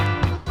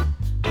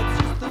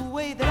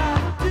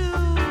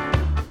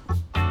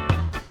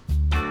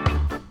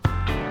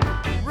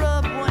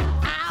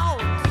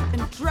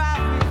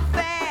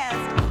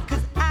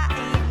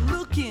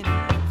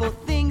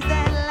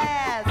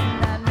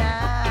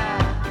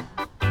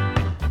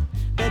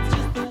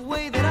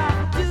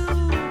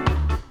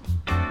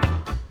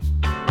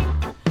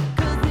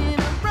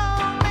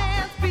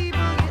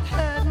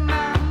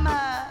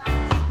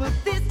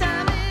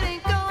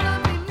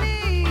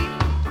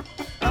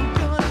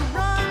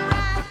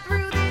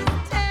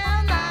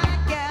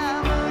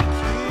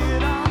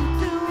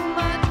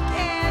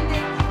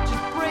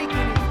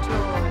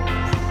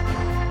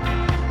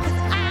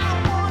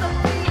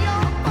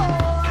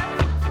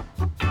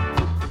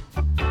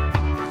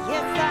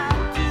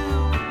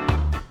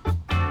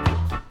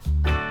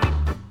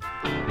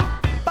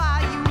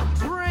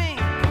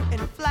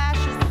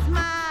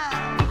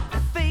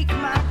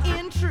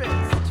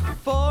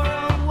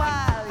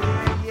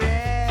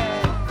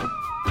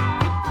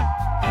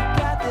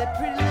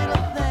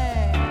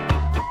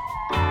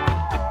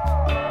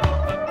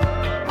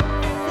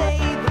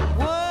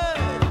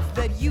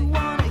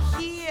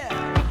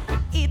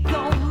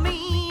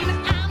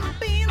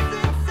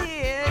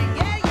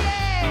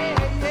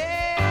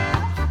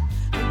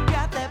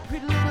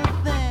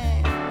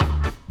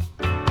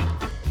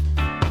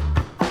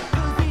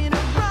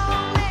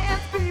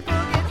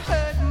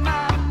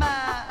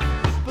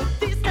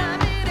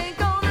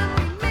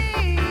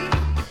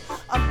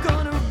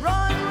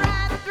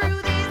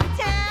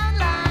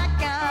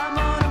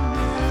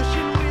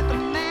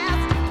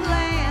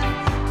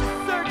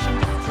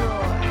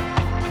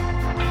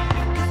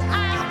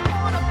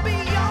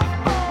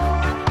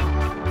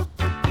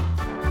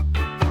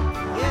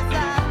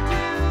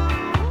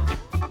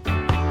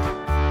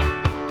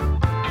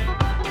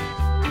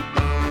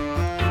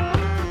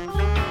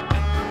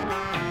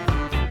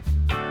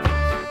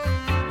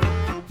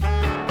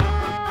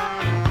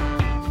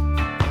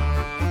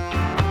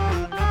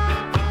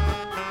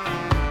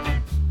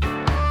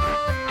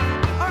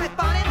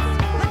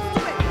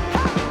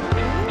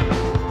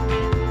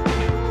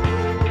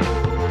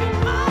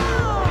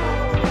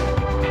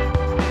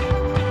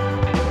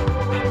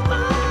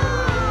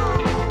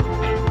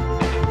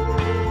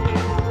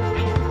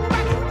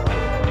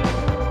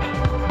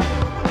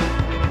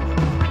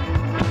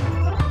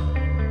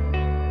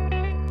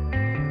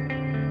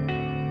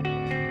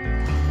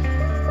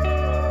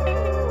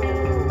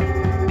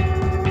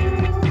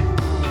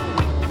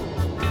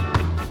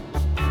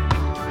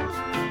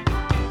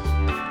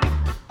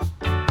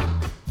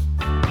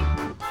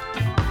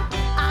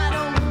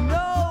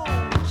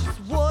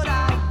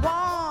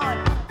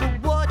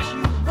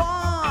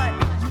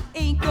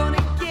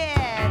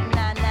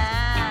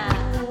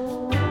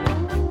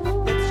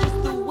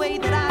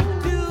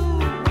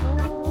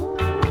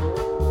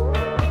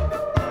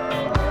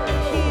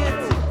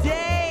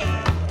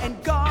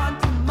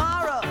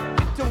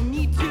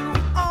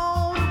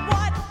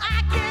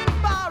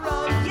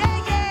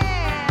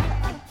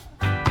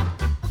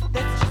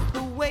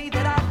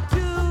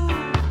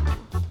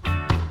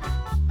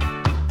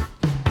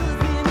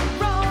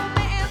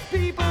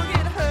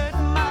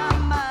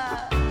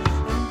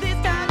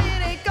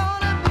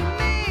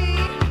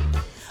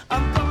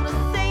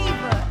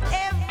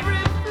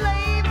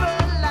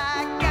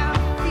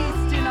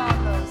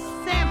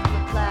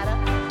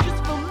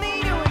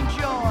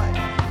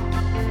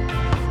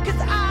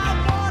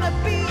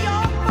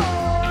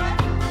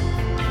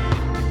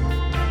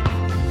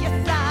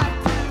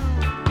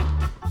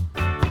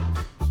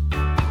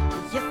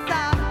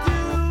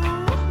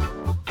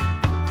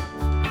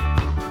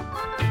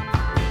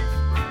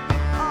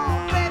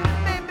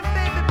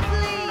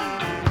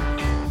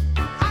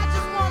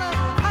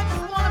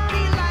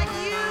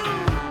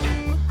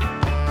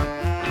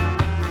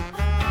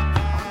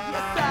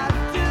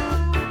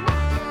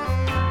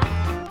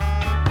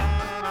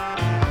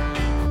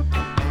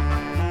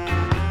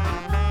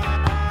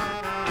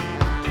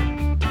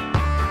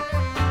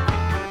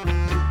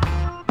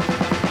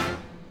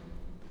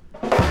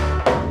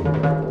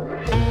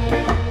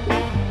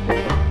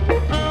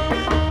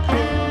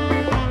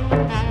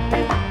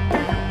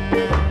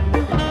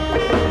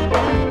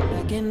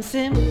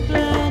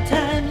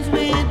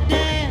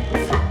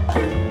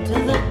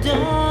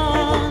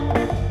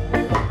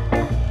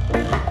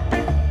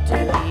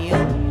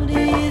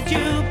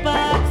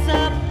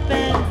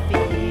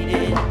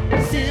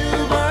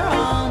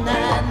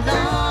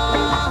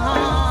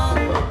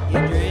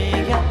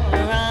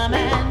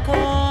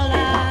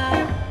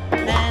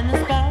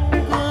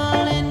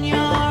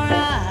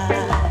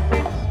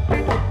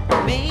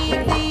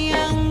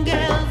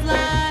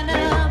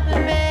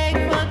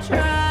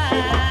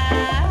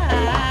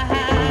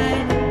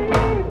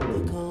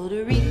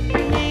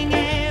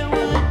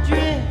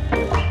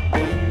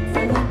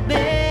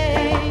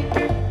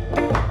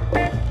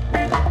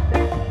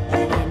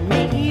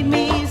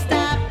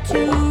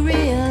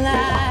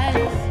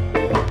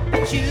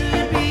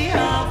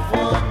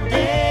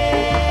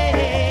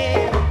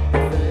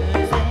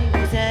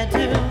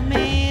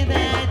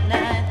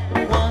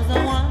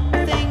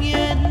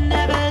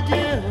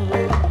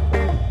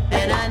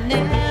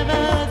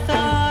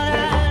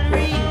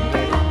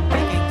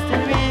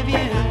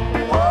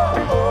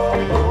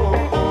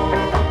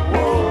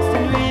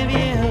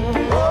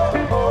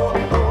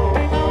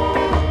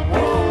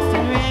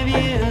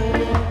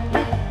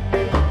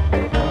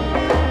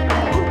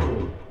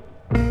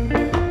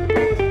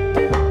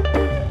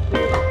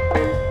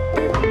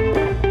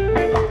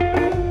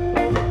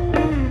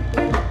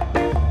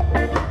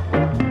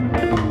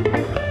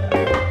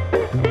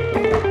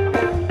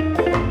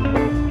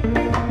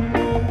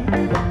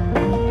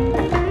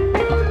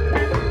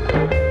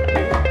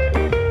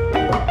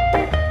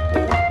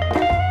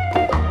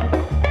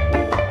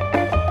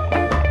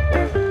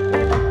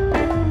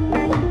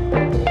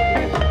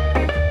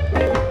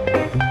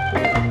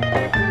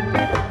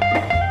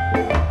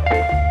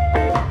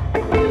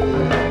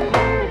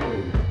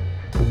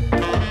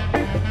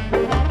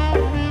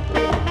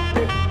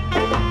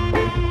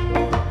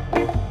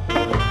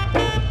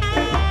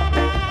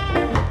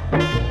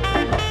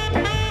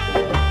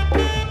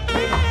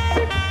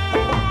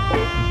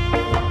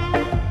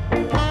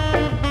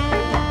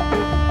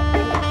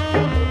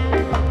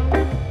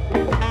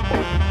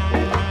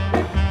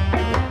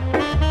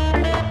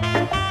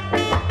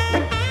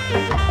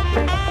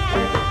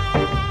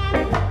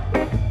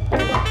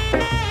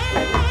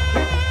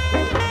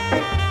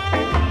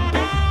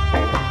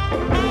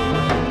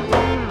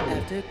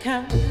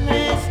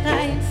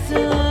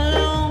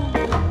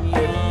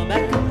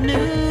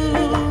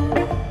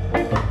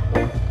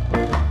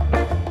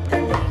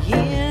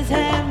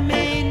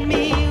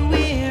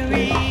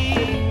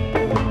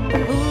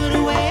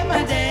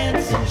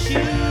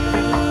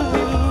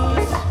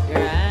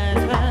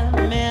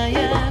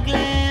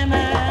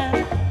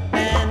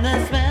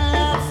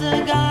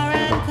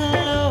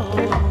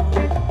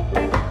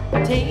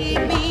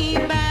 take me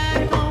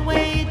back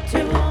away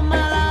to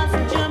my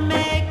lost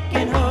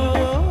Jamaican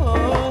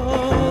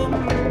home.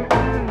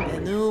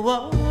 And the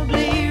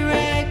wobbly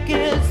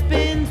record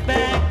spins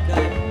back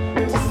up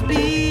to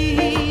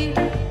speed.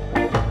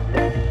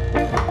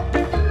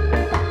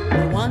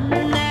 The one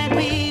that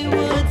we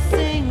would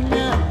sing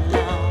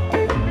along,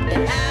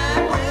 and I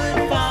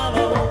would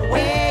follow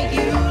where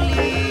you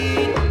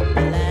lead.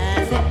 The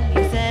last thing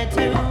you said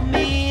to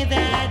me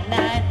that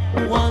night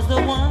was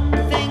the one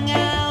thing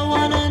I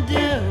wanna do.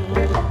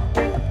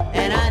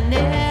 And I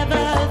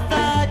never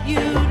thought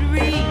you'd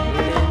read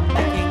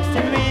the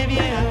Kingston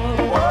Review.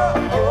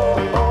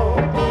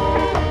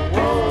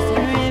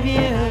 Kingston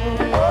Review.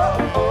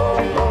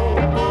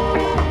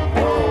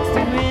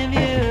 Kingston Review. Kingston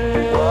Review.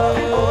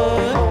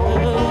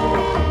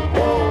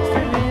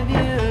 Kingston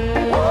Review.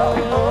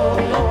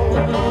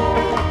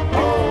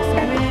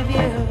 Kingston Review. Kingston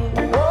Review.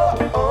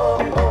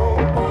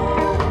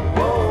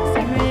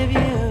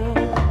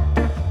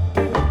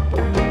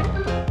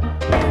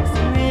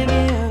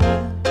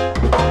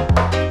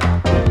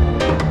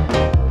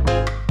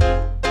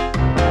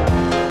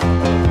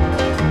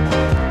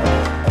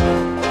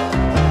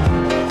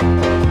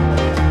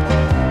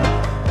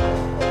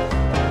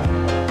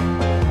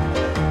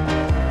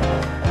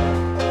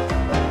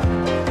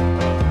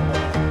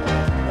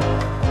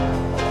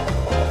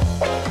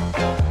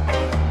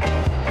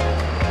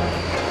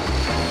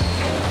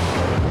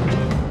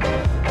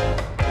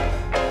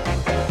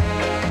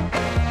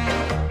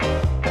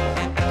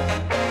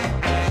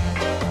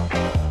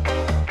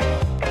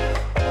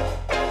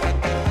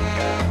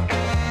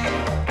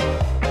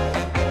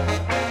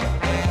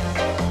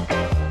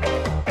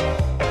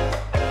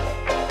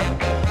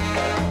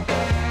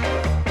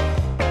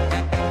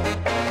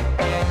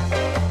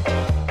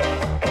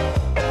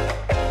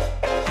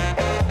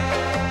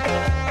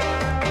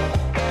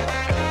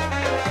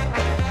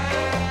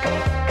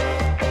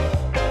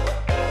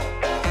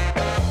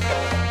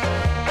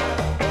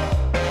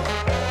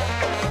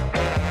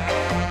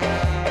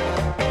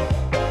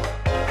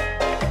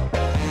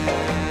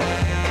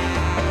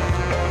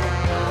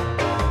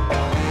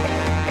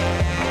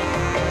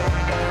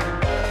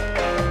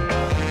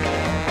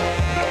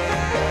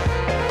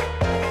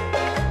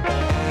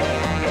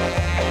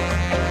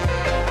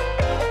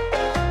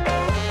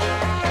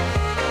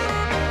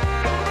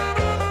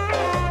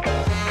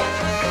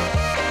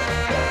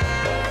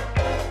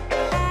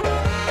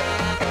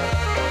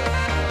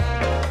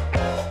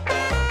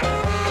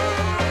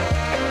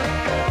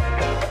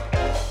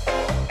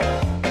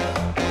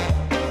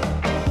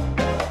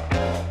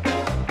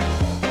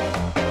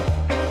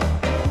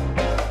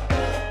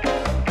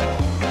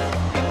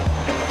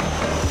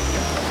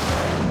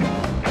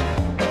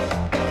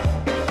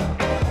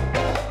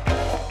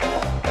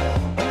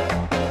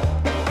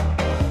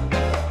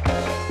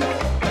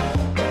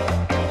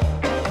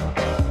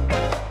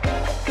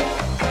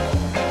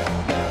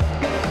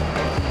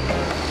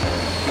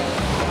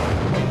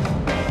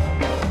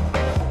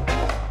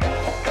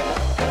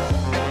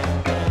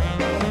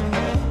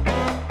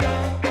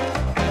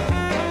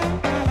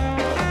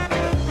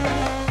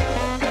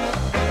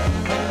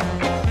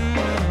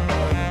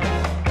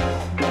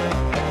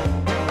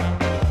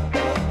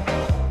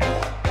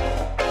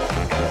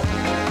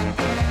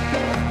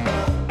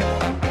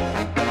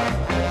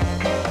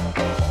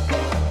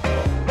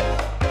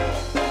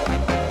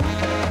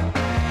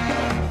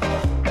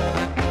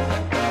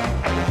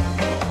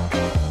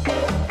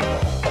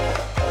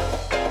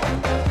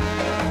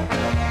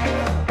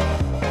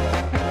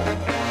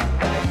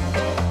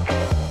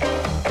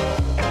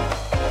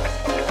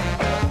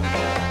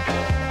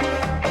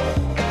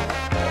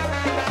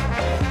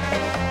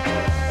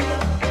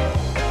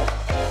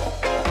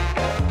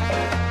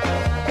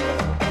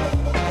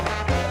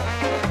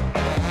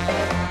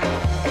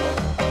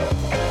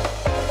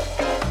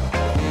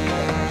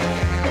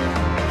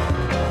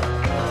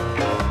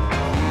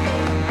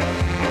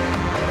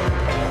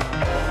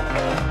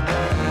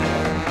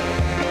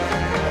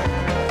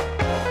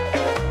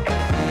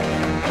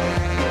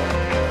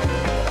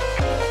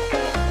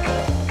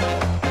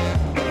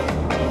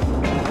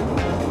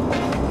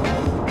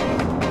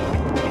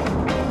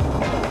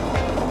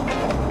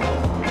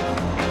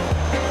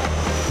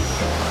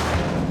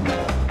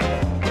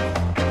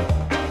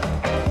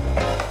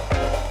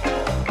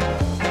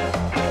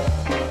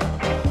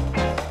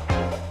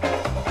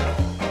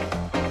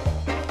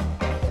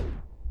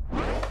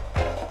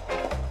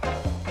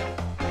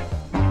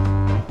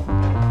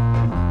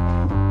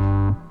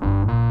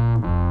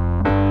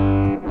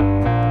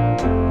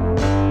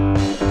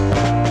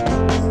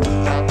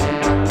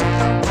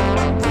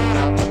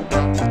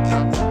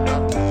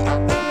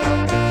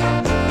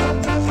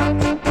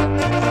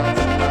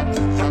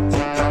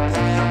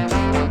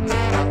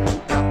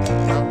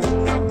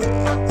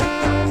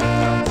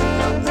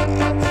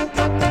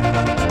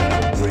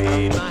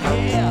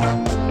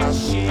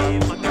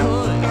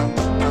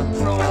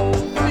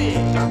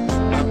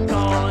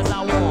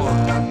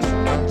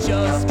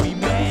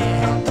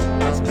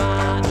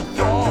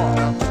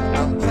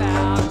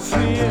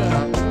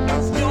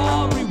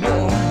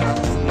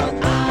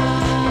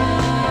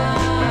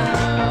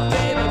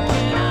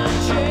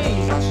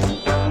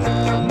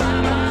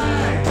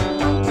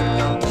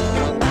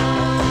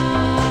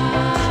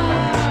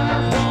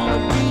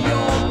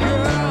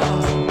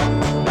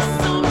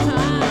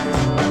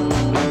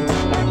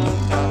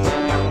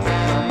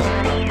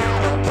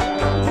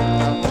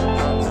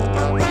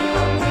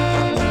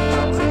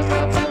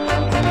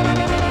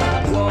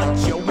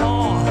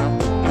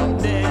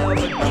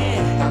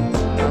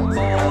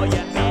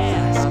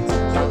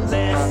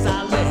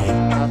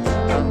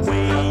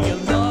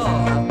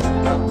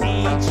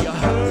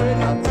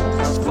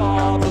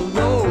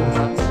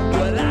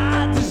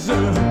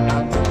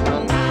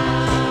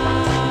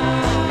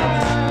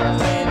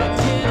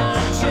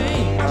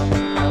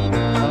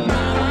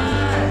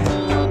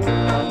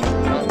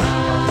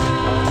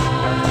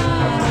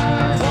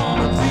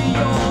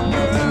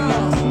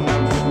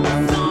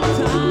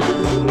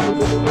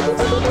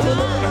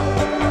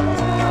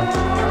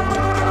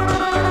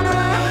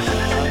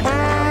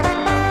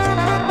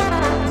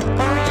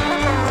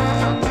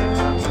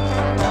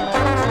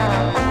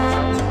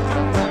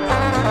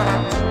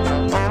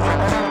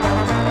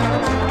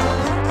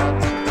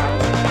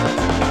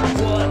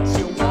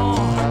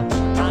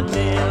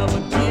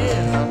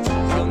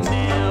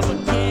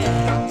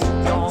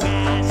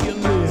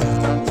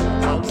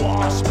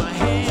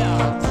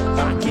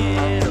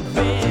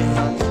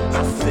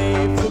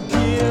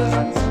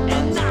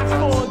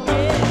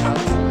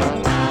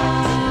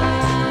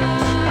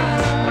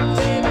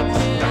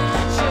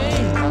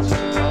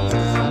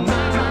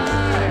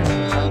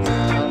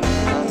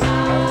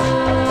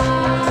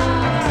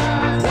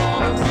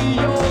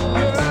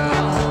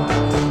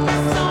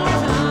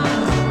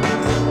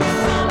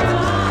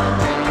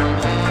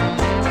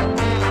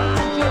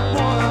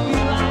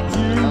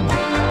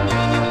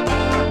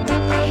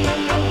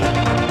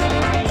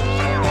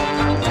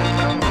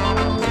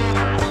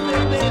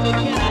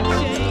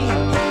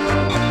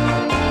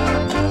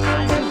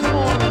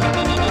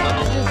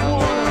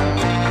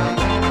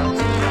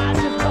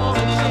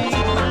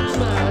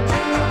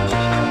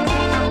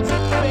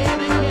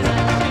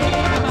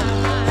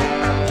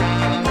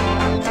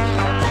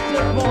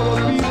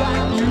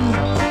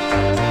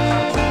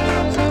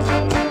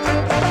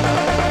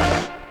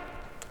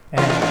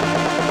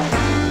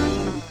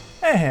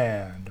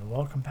 And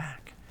welcome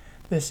back.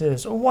 This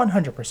is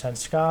 100%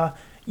 Ska.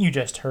 You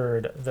just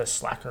heard The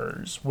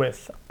Slackers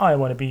with I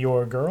Want to Be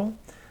Your Girl.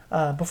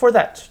 Before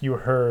that, you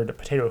heard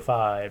Potato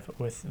 5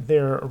 with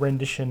their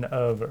rendition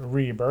of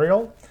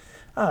Reburial.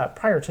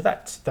 Prior to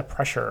that, The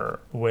Pressure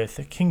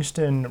with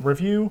Kingston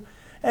Review.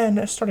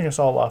 And starting us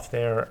all off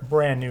there,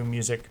 brand new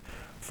music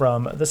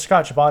from the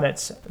Scotch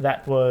Bonnets.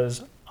 That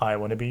was I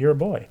Want to Be Your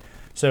Boy.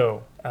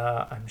 So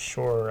I'm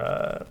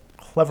sure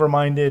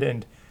clever-minded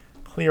and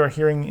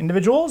clear-hearing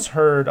individuals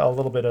heard a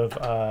little bit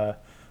of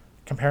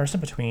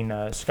comparison between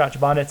Scotch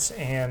Bonnets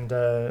and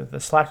the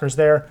Slackers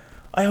there.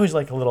 I always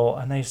like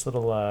a nice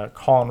little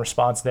call and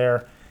response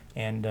there,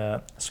 and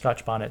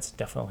Scotch Bonnets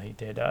definitely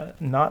did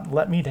not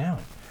let me down.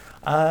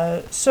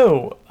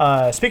 So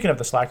speaking of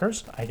the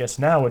Slackers, I guess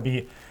now would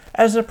be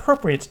as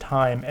appropriate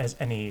time as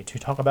any to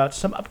talk about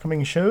some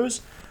upcoming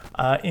shows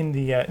in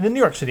the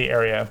New York City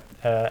area,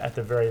 at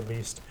the very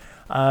least.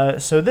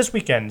 So this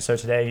weekend, so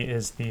today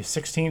is the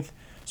 16th.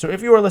 So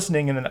if you are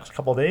listening in the next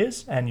couple of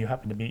days and you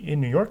happen to be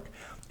in New York,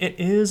 it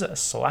is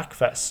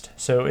Slackfest.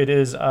 So it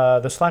is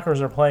the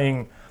Slackers are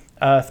playing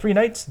 3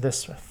 nights,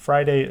 this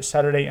Friday,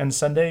 Saturday, and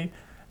Sunday,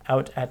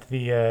 out at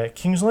the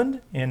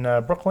Kingsland in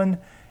Brooklyn,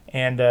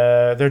 and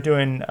they're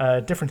doing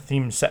different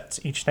themed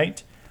sets each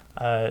night.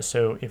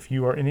 So if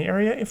you are in the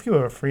area, if you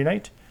have a free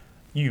night,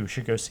 you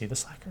should go see the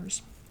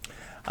Slackers.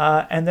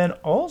 And then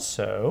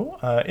also,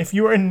 if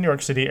you are in the New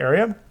York City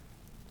area,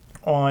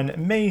 on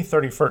May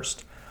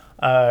 31st,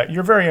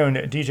 your very own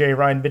DJ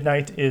Ryan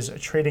Midnight is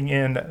trading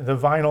in the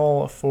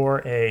vinyl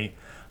for a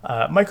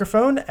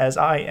microphone as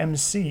I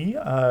MC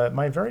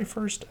my very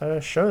first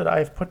show that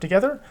I've put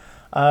together.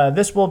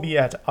 This will be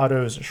at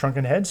Otto's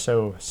Shrunken Head,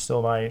 so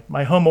still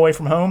my home away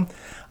from home.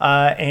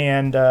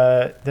 And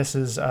this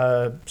is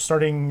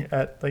starting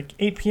at like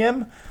 8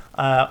 p.m.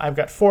 I've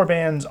got 4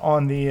 bands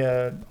on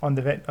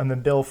the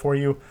bill for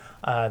you.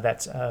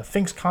 That's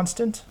Finks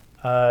Constant,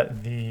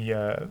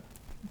 the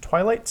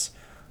Twilights,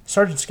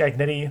 Sergeant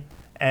Scagnetti,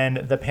 and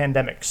the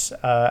Pandemics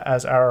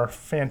as our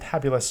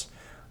fantabulous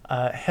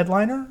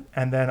headliner.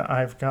 And then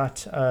I've got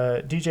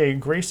DJ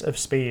Grace of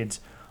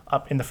Spades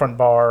up in the front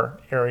bar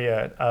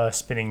area,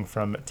 spinning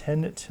from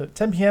 10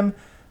 p.m.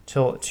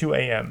 till 2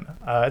 a.m.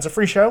 It's a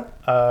free show,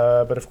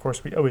 but of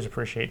course we always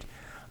appreciate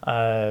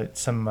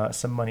some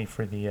money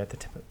for the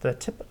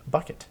tip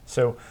bucket.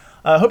 So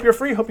hope you're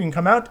free. Hope you can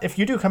come out. If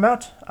you do come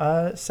out,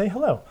 say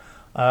hello.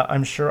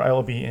 I'm sure I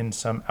will be in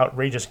some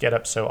outrageous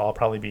getup, so I'll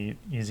probably be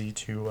easy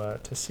to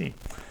see.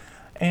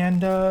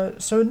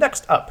 And so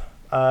next up,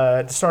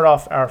 to start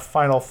off our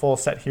final full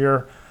set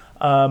here,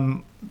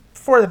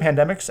 for the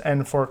Pandemics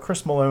and for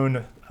Chris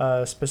Malone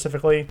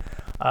specifically,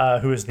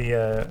 who is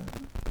the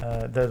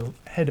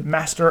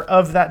headmaster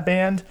of that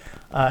band.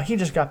 He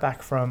just got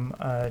back from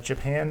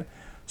Japan,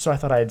 so I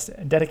thought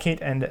I'd dedicate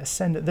and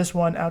send this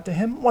one out to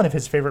him, one of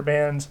his favorite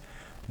bands.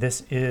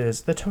 This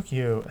is the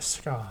Tokyo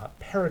Ska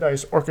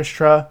Paradise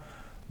Orchestra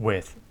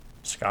with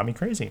Ska Me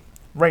Crazy,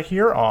 right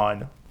here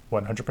on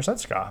 100%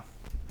 Ska.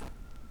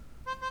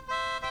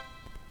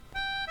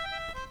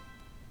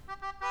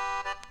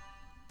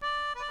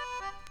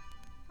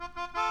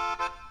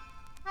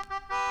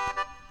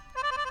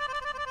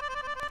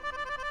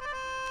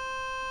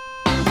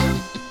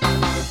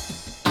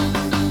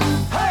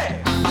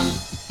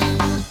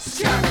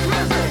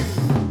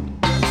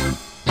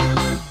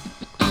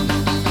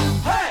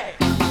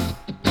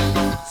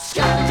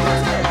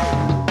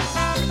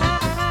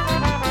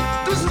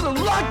 This is a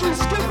lock and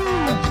skip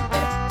move.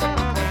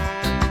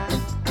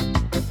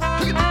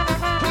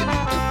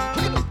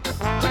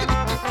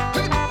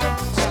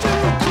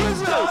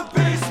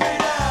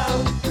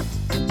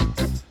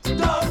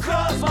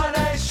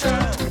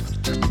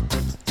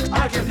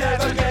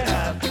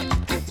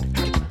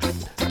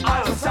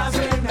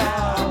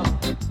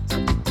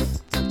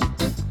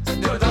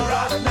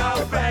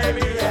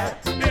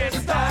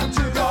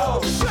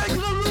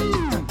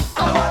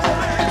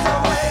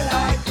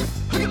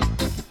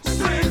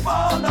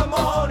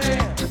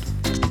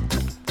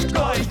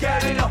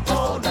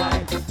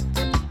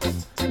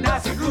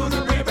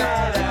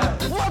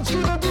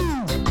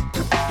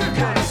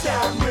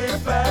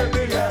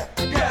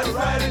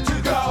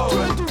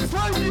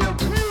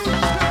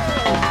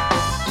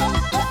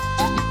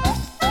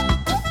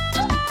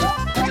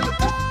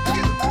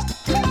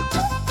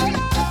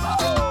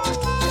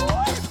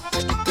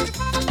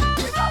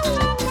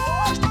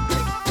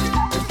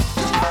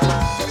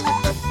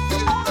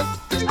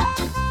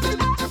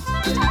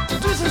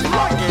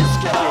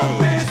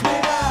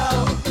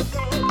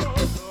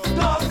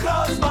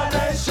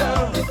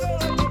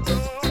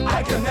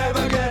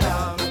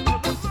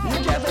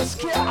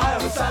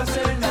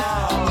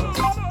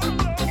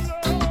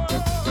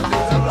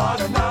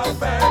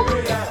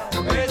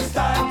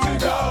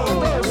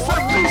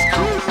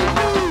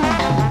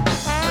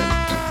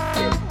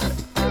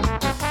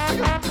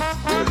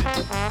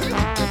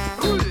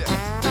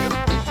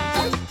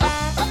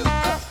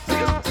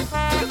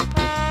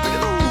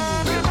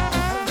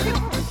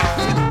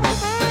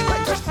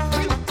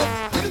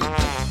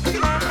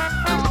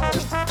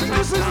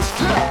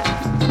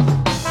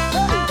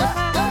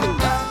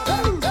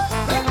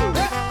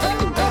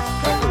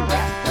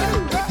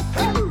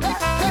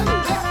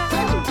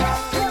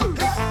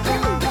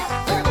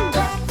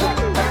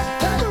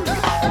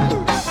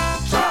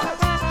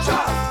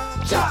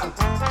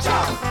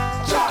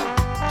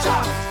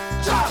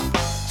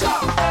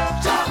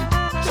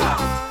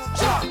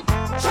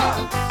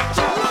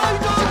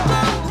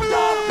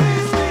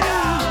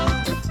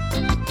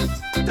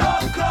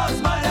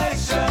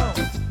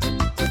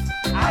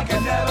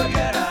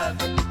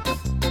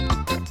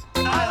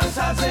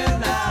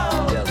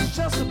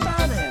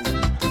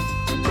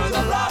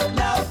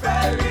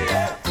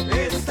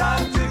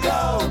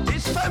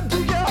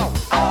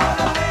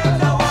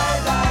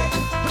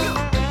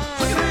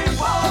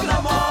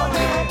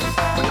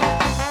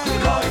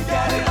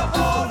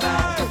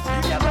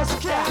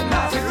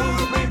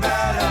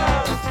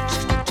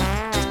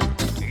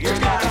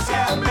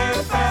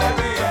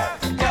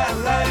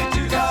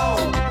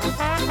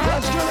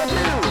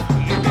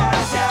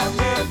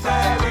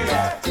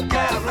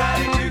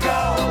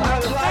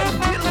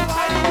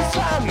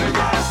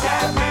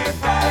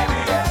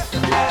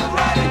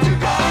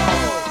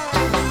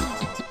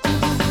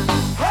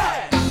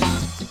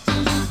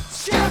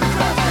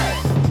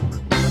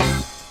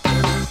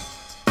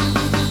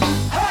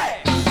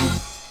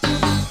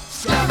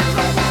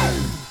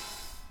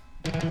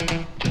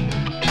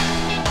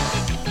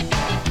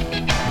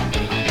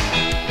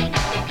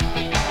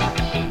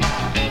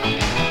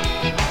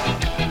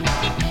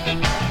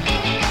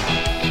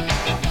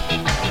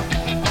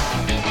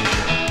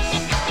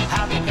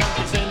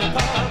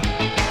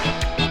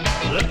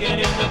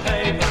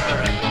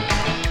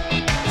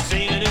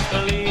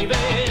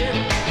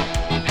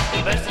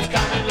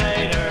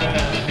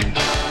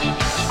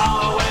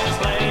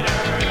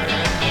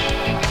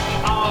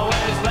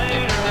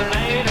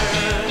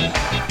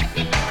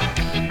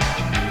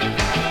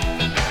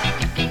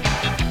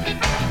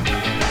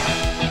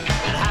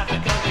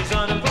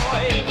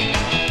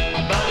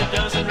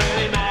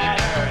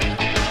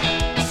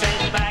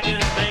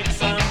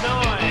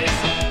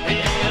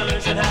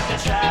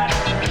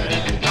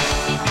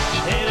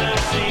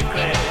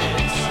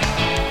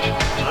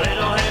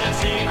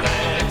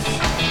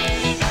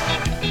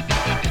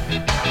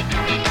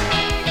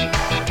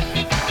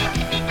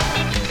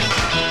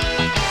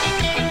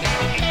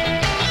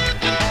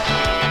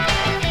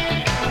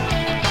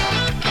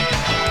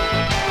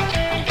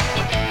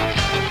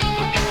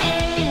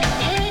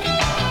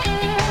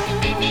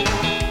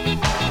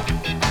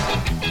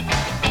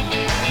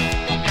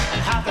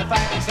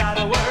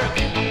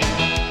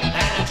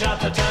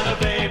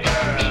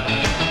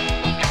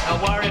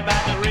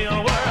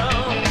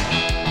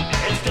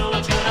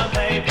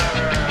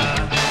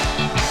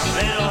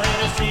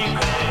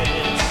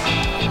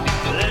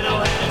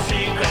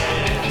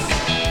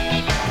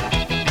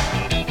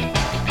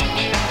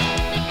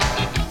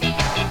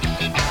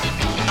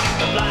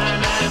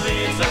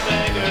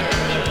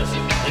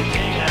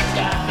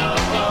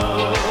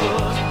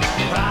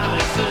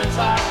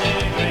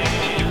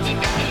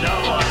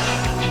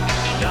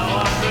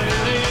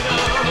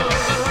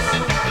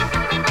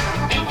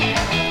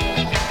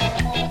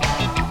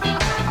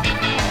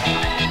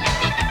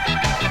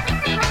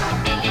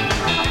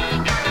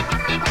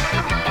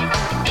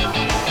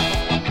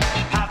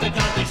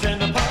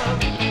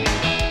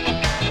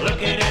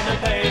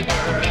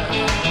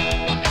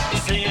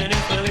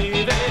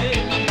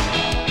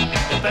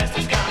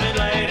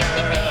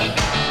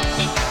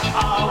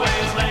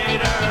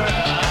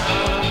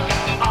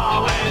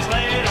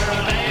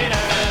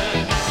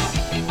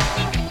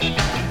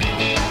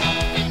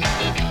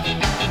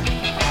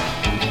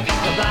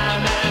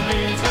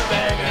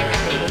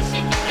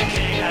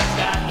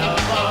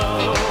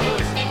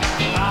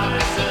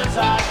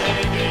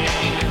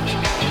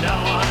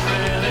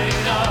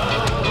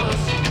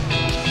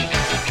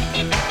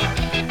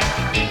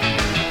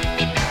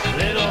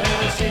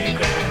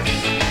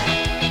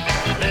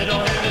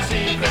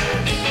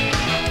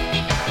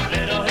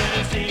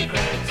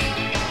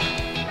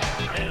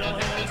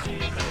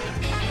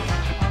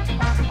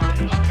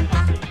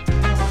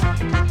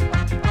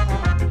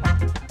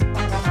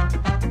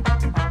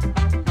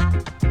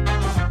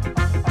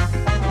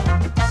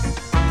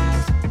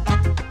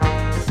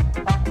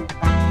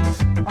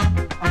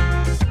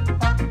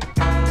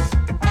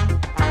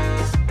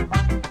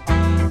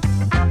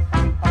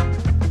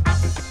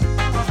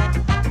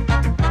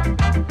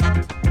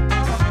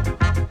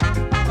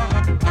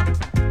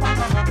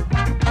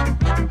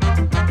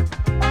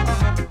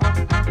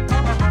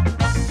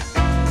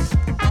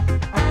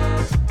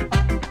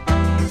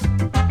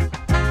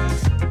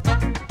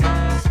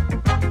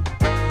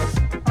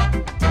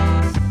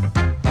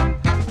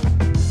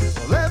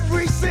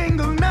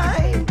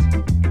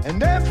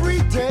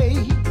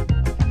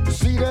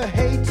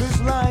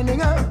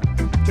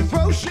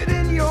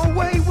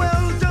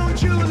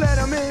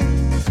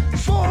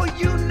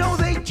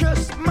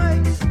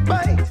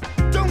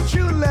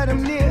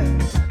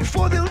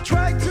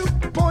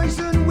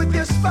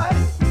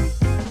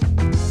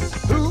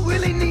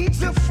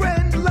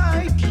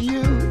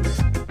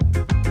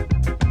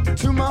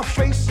 To my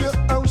face, you're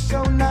oh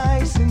so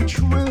nice and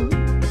true.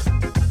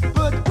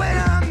 But when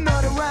I'm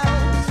not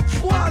around,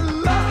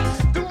 voila,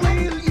 the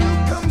real you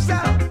comes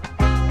out.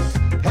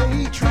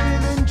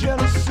 Hatred and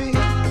jealousy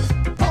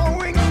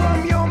pouring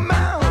from your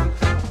mouth.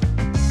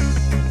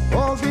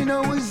 All they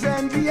know is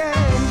envy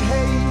and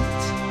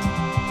hate.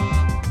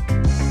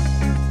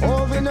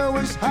 All they know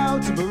is how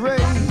to berate.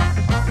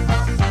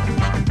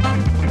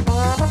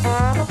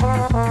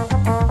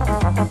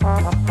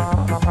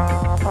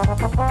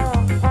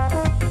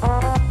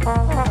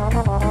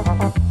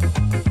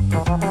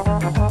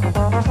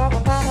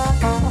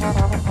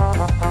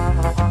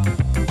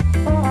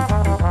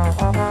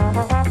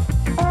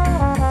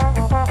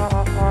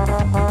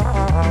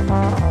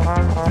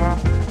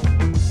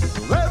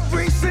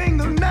 Every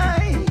single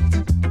night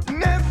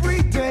and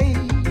every day,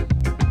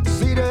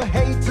 see the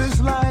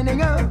haters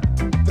lining up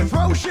to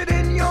throw shit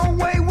in your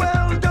way.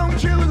 Well,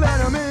 don't you let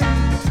them in,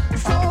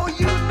 for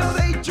you know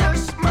they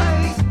just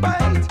might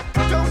bite.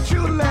 Don't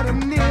you let them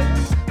near,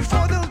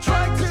 for they'll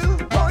try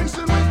to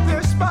poison with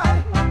their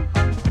spite.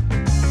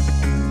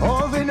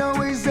 All they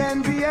know is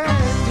envy and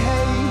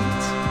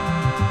hate.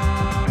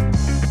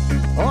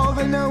 All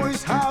they know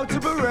is how to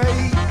berate.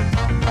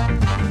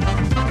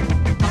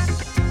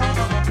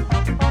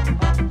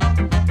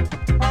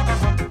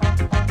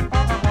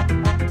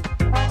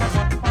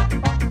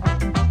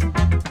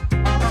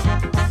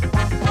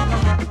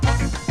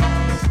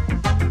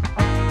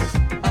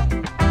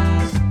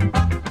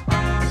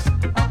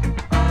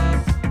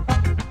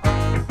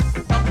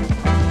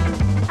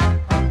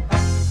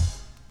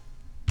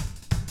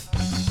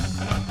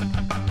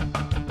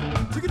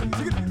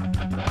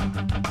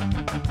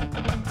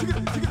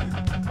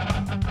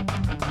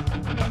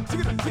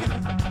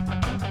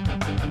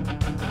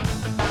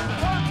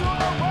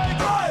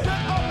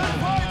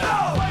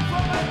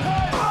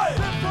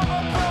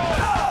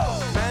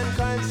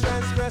 Mankind's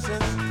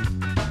transgressions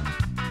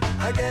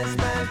against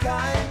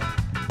mankind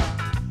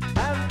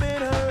have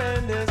been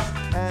horrendous,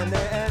 and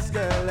they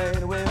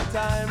escalate with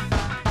time.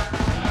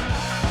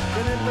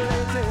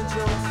 Manipulating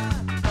truths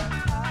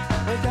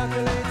and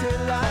calculated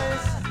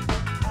lies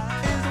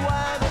is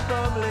why the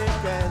public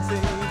can't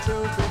see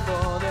truth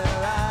before their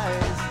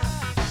eyes.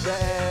 The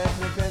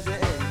ethnic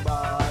cleansing in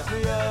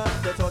Bosnia,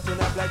 they're torching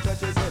up like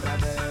churches in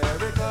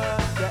America.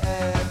 The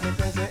ethnic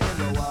cleansing in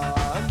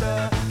Rwanda,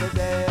 the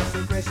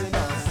desecration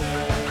of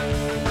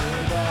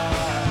Syria.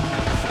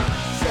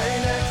 Say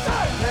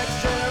next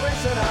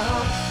generation,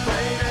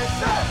 pray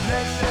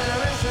next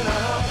generation,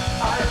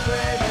 I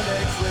pray the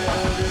next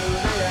will do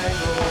the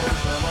angles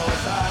from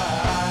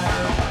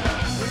outside.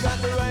 You got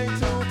the right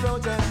to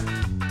protest,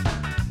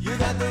 you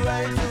got the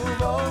right to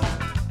vote.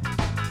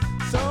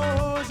 So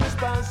who's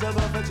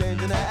responsible for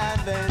changing the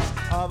advent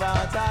of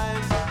our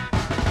times?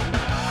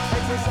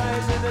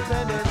 Exercise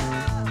independence,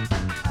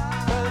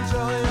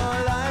 control your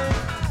life.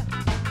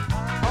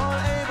 All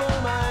able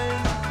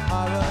minds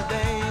are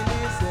ordained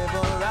in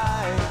civil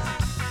rights.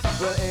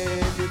 But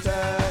if you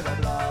turn a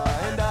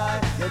blind eye,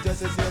 you're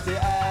just as guilty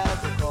as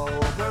the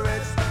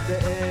culprits. The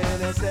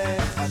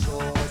innocent are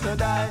sure to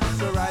die,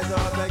 so rise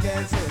up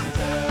against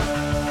injustice.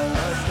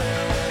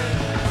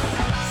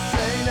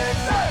 Say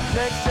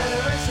next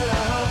generation,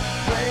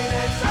 pray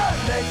next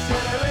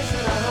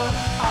generation,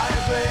 I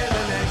pray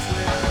the next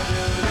will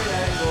do the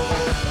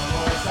angles from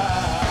our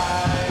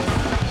side.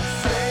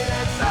 Say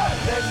next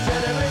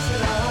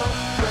generation,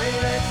 pray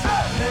next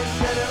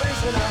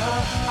generation,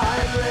 I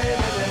pray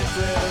the next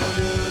will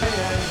do the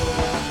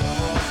angles from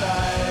our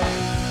side.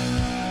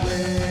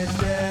 Which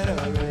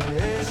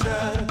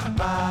generation?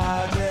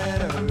 My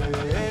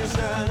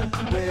generation.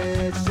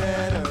 Which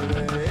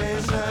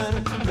generation?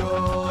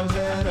 Your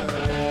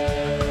generation.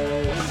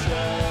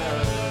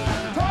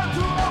 Time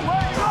to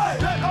awake, right.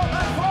 Get up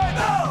and fight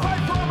now.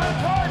 Fight for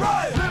mankind,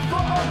 right. Live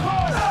for our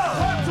cause.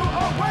 Time to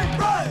awake,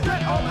 right.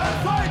 Get up and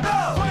fight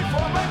now. Fight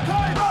for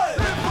mankind, right.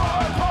 Live for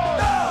our cause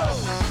now.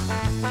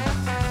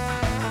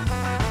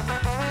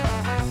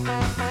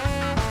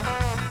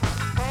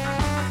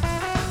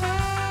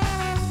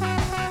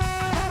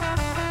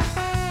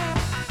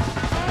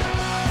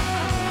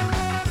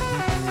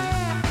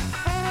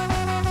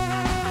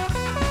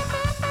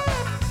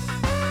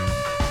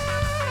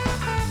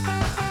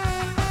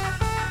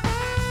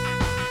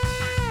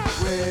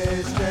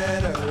 Which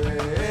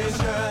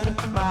generation?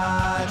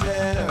 My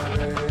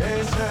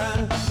generation.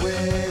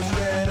 Which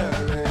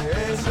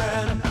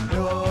generation?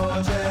 Your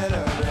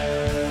generation.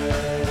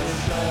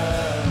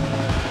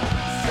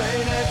 Say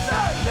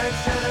next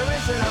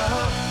generation,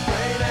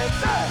 pray next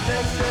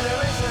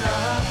generation,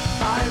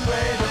 I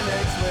pray the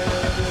next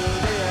will do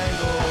the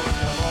angles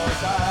from our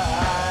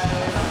side.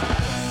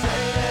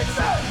 Say next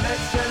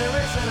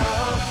generation,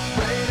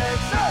 pray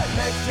next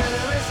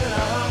generation,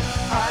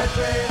 I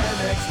pray the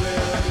next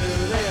will do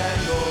the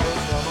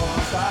angles from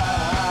our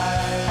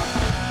side.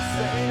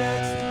 Say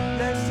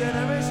next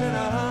generation,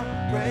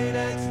 pray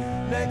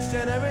next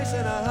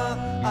generation,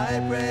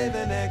 I pray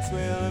the next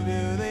will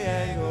view the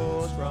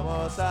angles from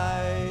all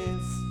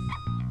sides.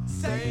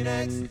 Say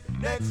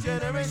next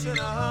generation,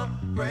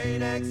 Pray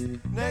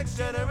next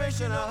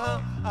generation,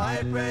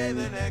 I pray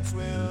the next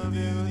will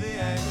view the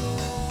angle.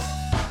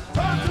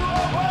 Time to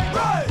awake,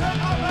 right,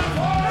 get up and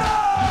fire!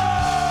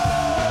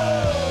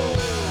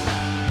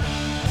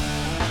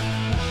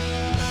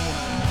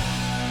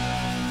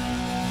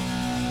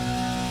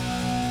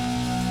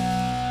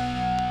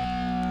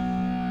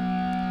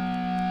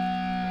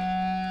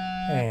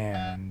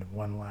 And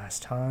one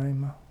last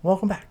time,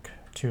 welcome back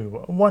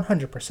to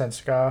 100%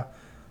 Ska.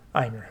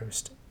 I'm your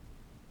host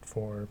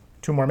for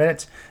 2 more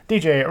minutes,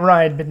 DJ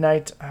Ride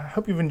Midnight.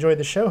 Hope you've enjoyed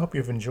the show. Hope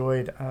you've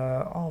enjoyed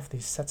all of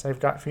these sets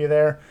I've got for you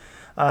there.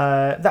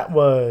 That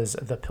was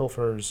The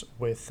Pilfers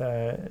with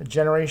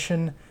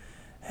Generation,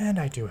 and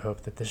I do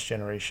hope that this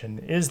generation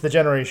is the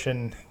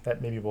generation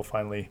that maybe will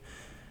finally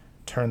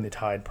turn the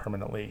tide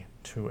permanently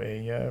to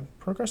a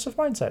progressive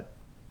mindset.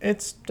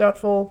 It's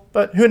doubtful,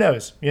 but who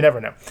knows? You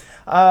never know.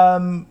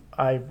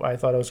 I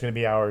thought it was going to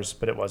be ours,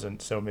 but it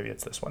wasn't, so maybe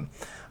it's this one.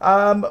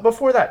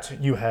 Before that,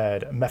 you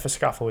had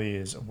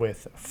Mephistopheles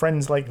with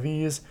Friends Like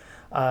These.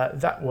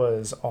 That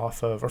was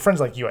off of, or Friends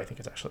Like You, I think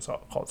it's actually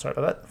called. Sorry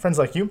about that. Friends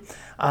Like You.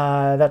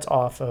 That's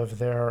off of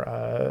their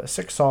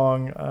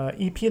 6-song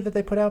EP that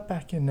they put out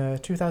back in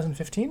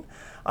 2015.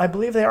 I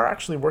believe they are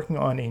actually working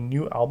on a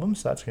new album,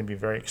 so that's going to be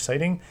very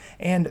exciting.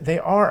 And they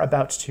are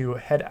about to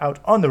head out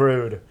on the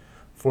road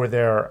for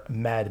their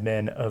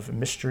Madmen of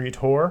Mystery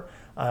tour.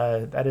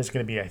 That is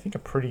going to be, I think, a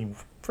pretty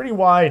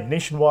wide,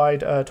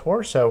 nationwide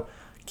tour, so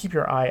keep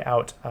your eye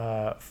out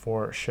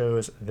for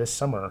shows this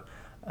summer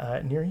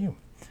near you.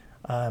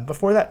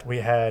 Before that, we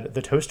had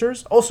The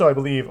Toasters, also, I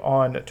believe,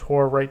 on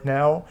tour right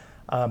now.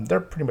 They're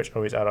pretty much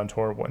always out on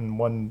tour in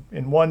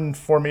one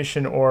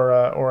formation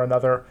or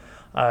another,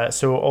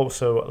 so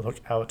also look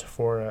out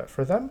for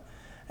them.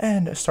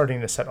 And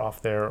starting the set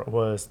off there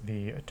was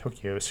the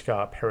Tokyo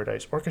Ska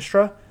Paradise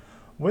Orchestra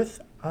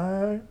with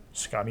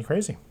Ska Me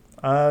Crazy.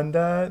 And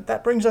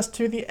that brings us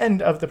to the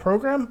end of the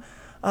program.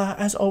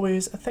 As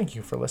always, thank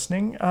you for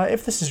listening.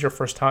 If this is your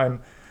first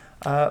time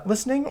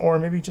listening, or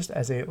maybe just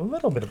as a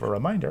little bit of a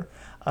reminder,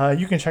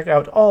 you can check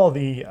out all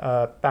the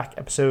back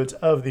episodes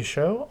of the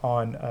show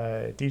on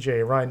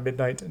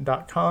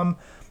djryanmidnight.com,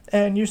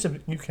 and you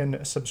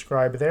can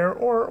subscribe there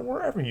or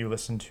wherever you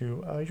listen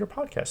to your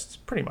podcasts,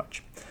 pretty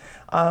much.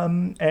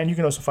 And you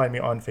can also find me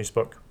on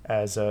Facebook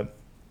as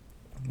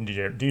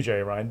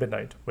DJ Ryan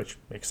Midnight, which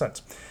makes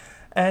sense.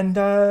 And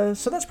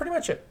so that's pretty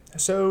much it.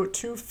 So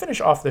to finish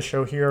off the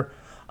show here,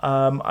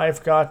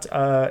 I've got,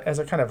 as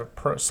a kind of a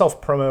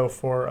self-promo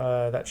for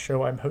that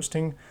show I'm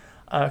hosting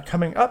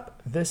coming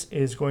up, this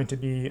is going to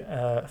be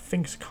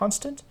Finks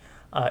Constant.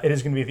 It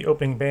is going to be the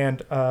opening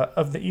band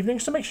of the evening,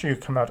 so make sure you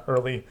come out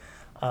early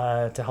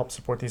to help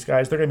support these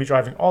guys. They're going to be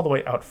driving all the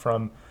way out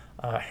from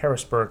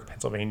Harrisburg,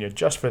 Pennsylvania,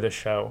 just for this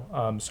show.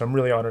 So I'm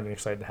really honored and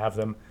excited to have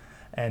them.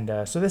 And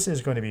so this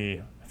is going to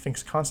be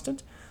Finks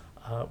Constant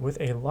with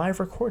a live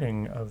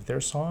recording of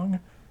their song,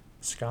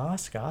 Ska,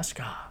 Ska,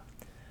 Ska.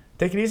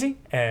 Take it easy,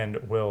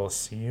 and we'll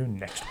see you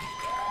next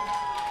week.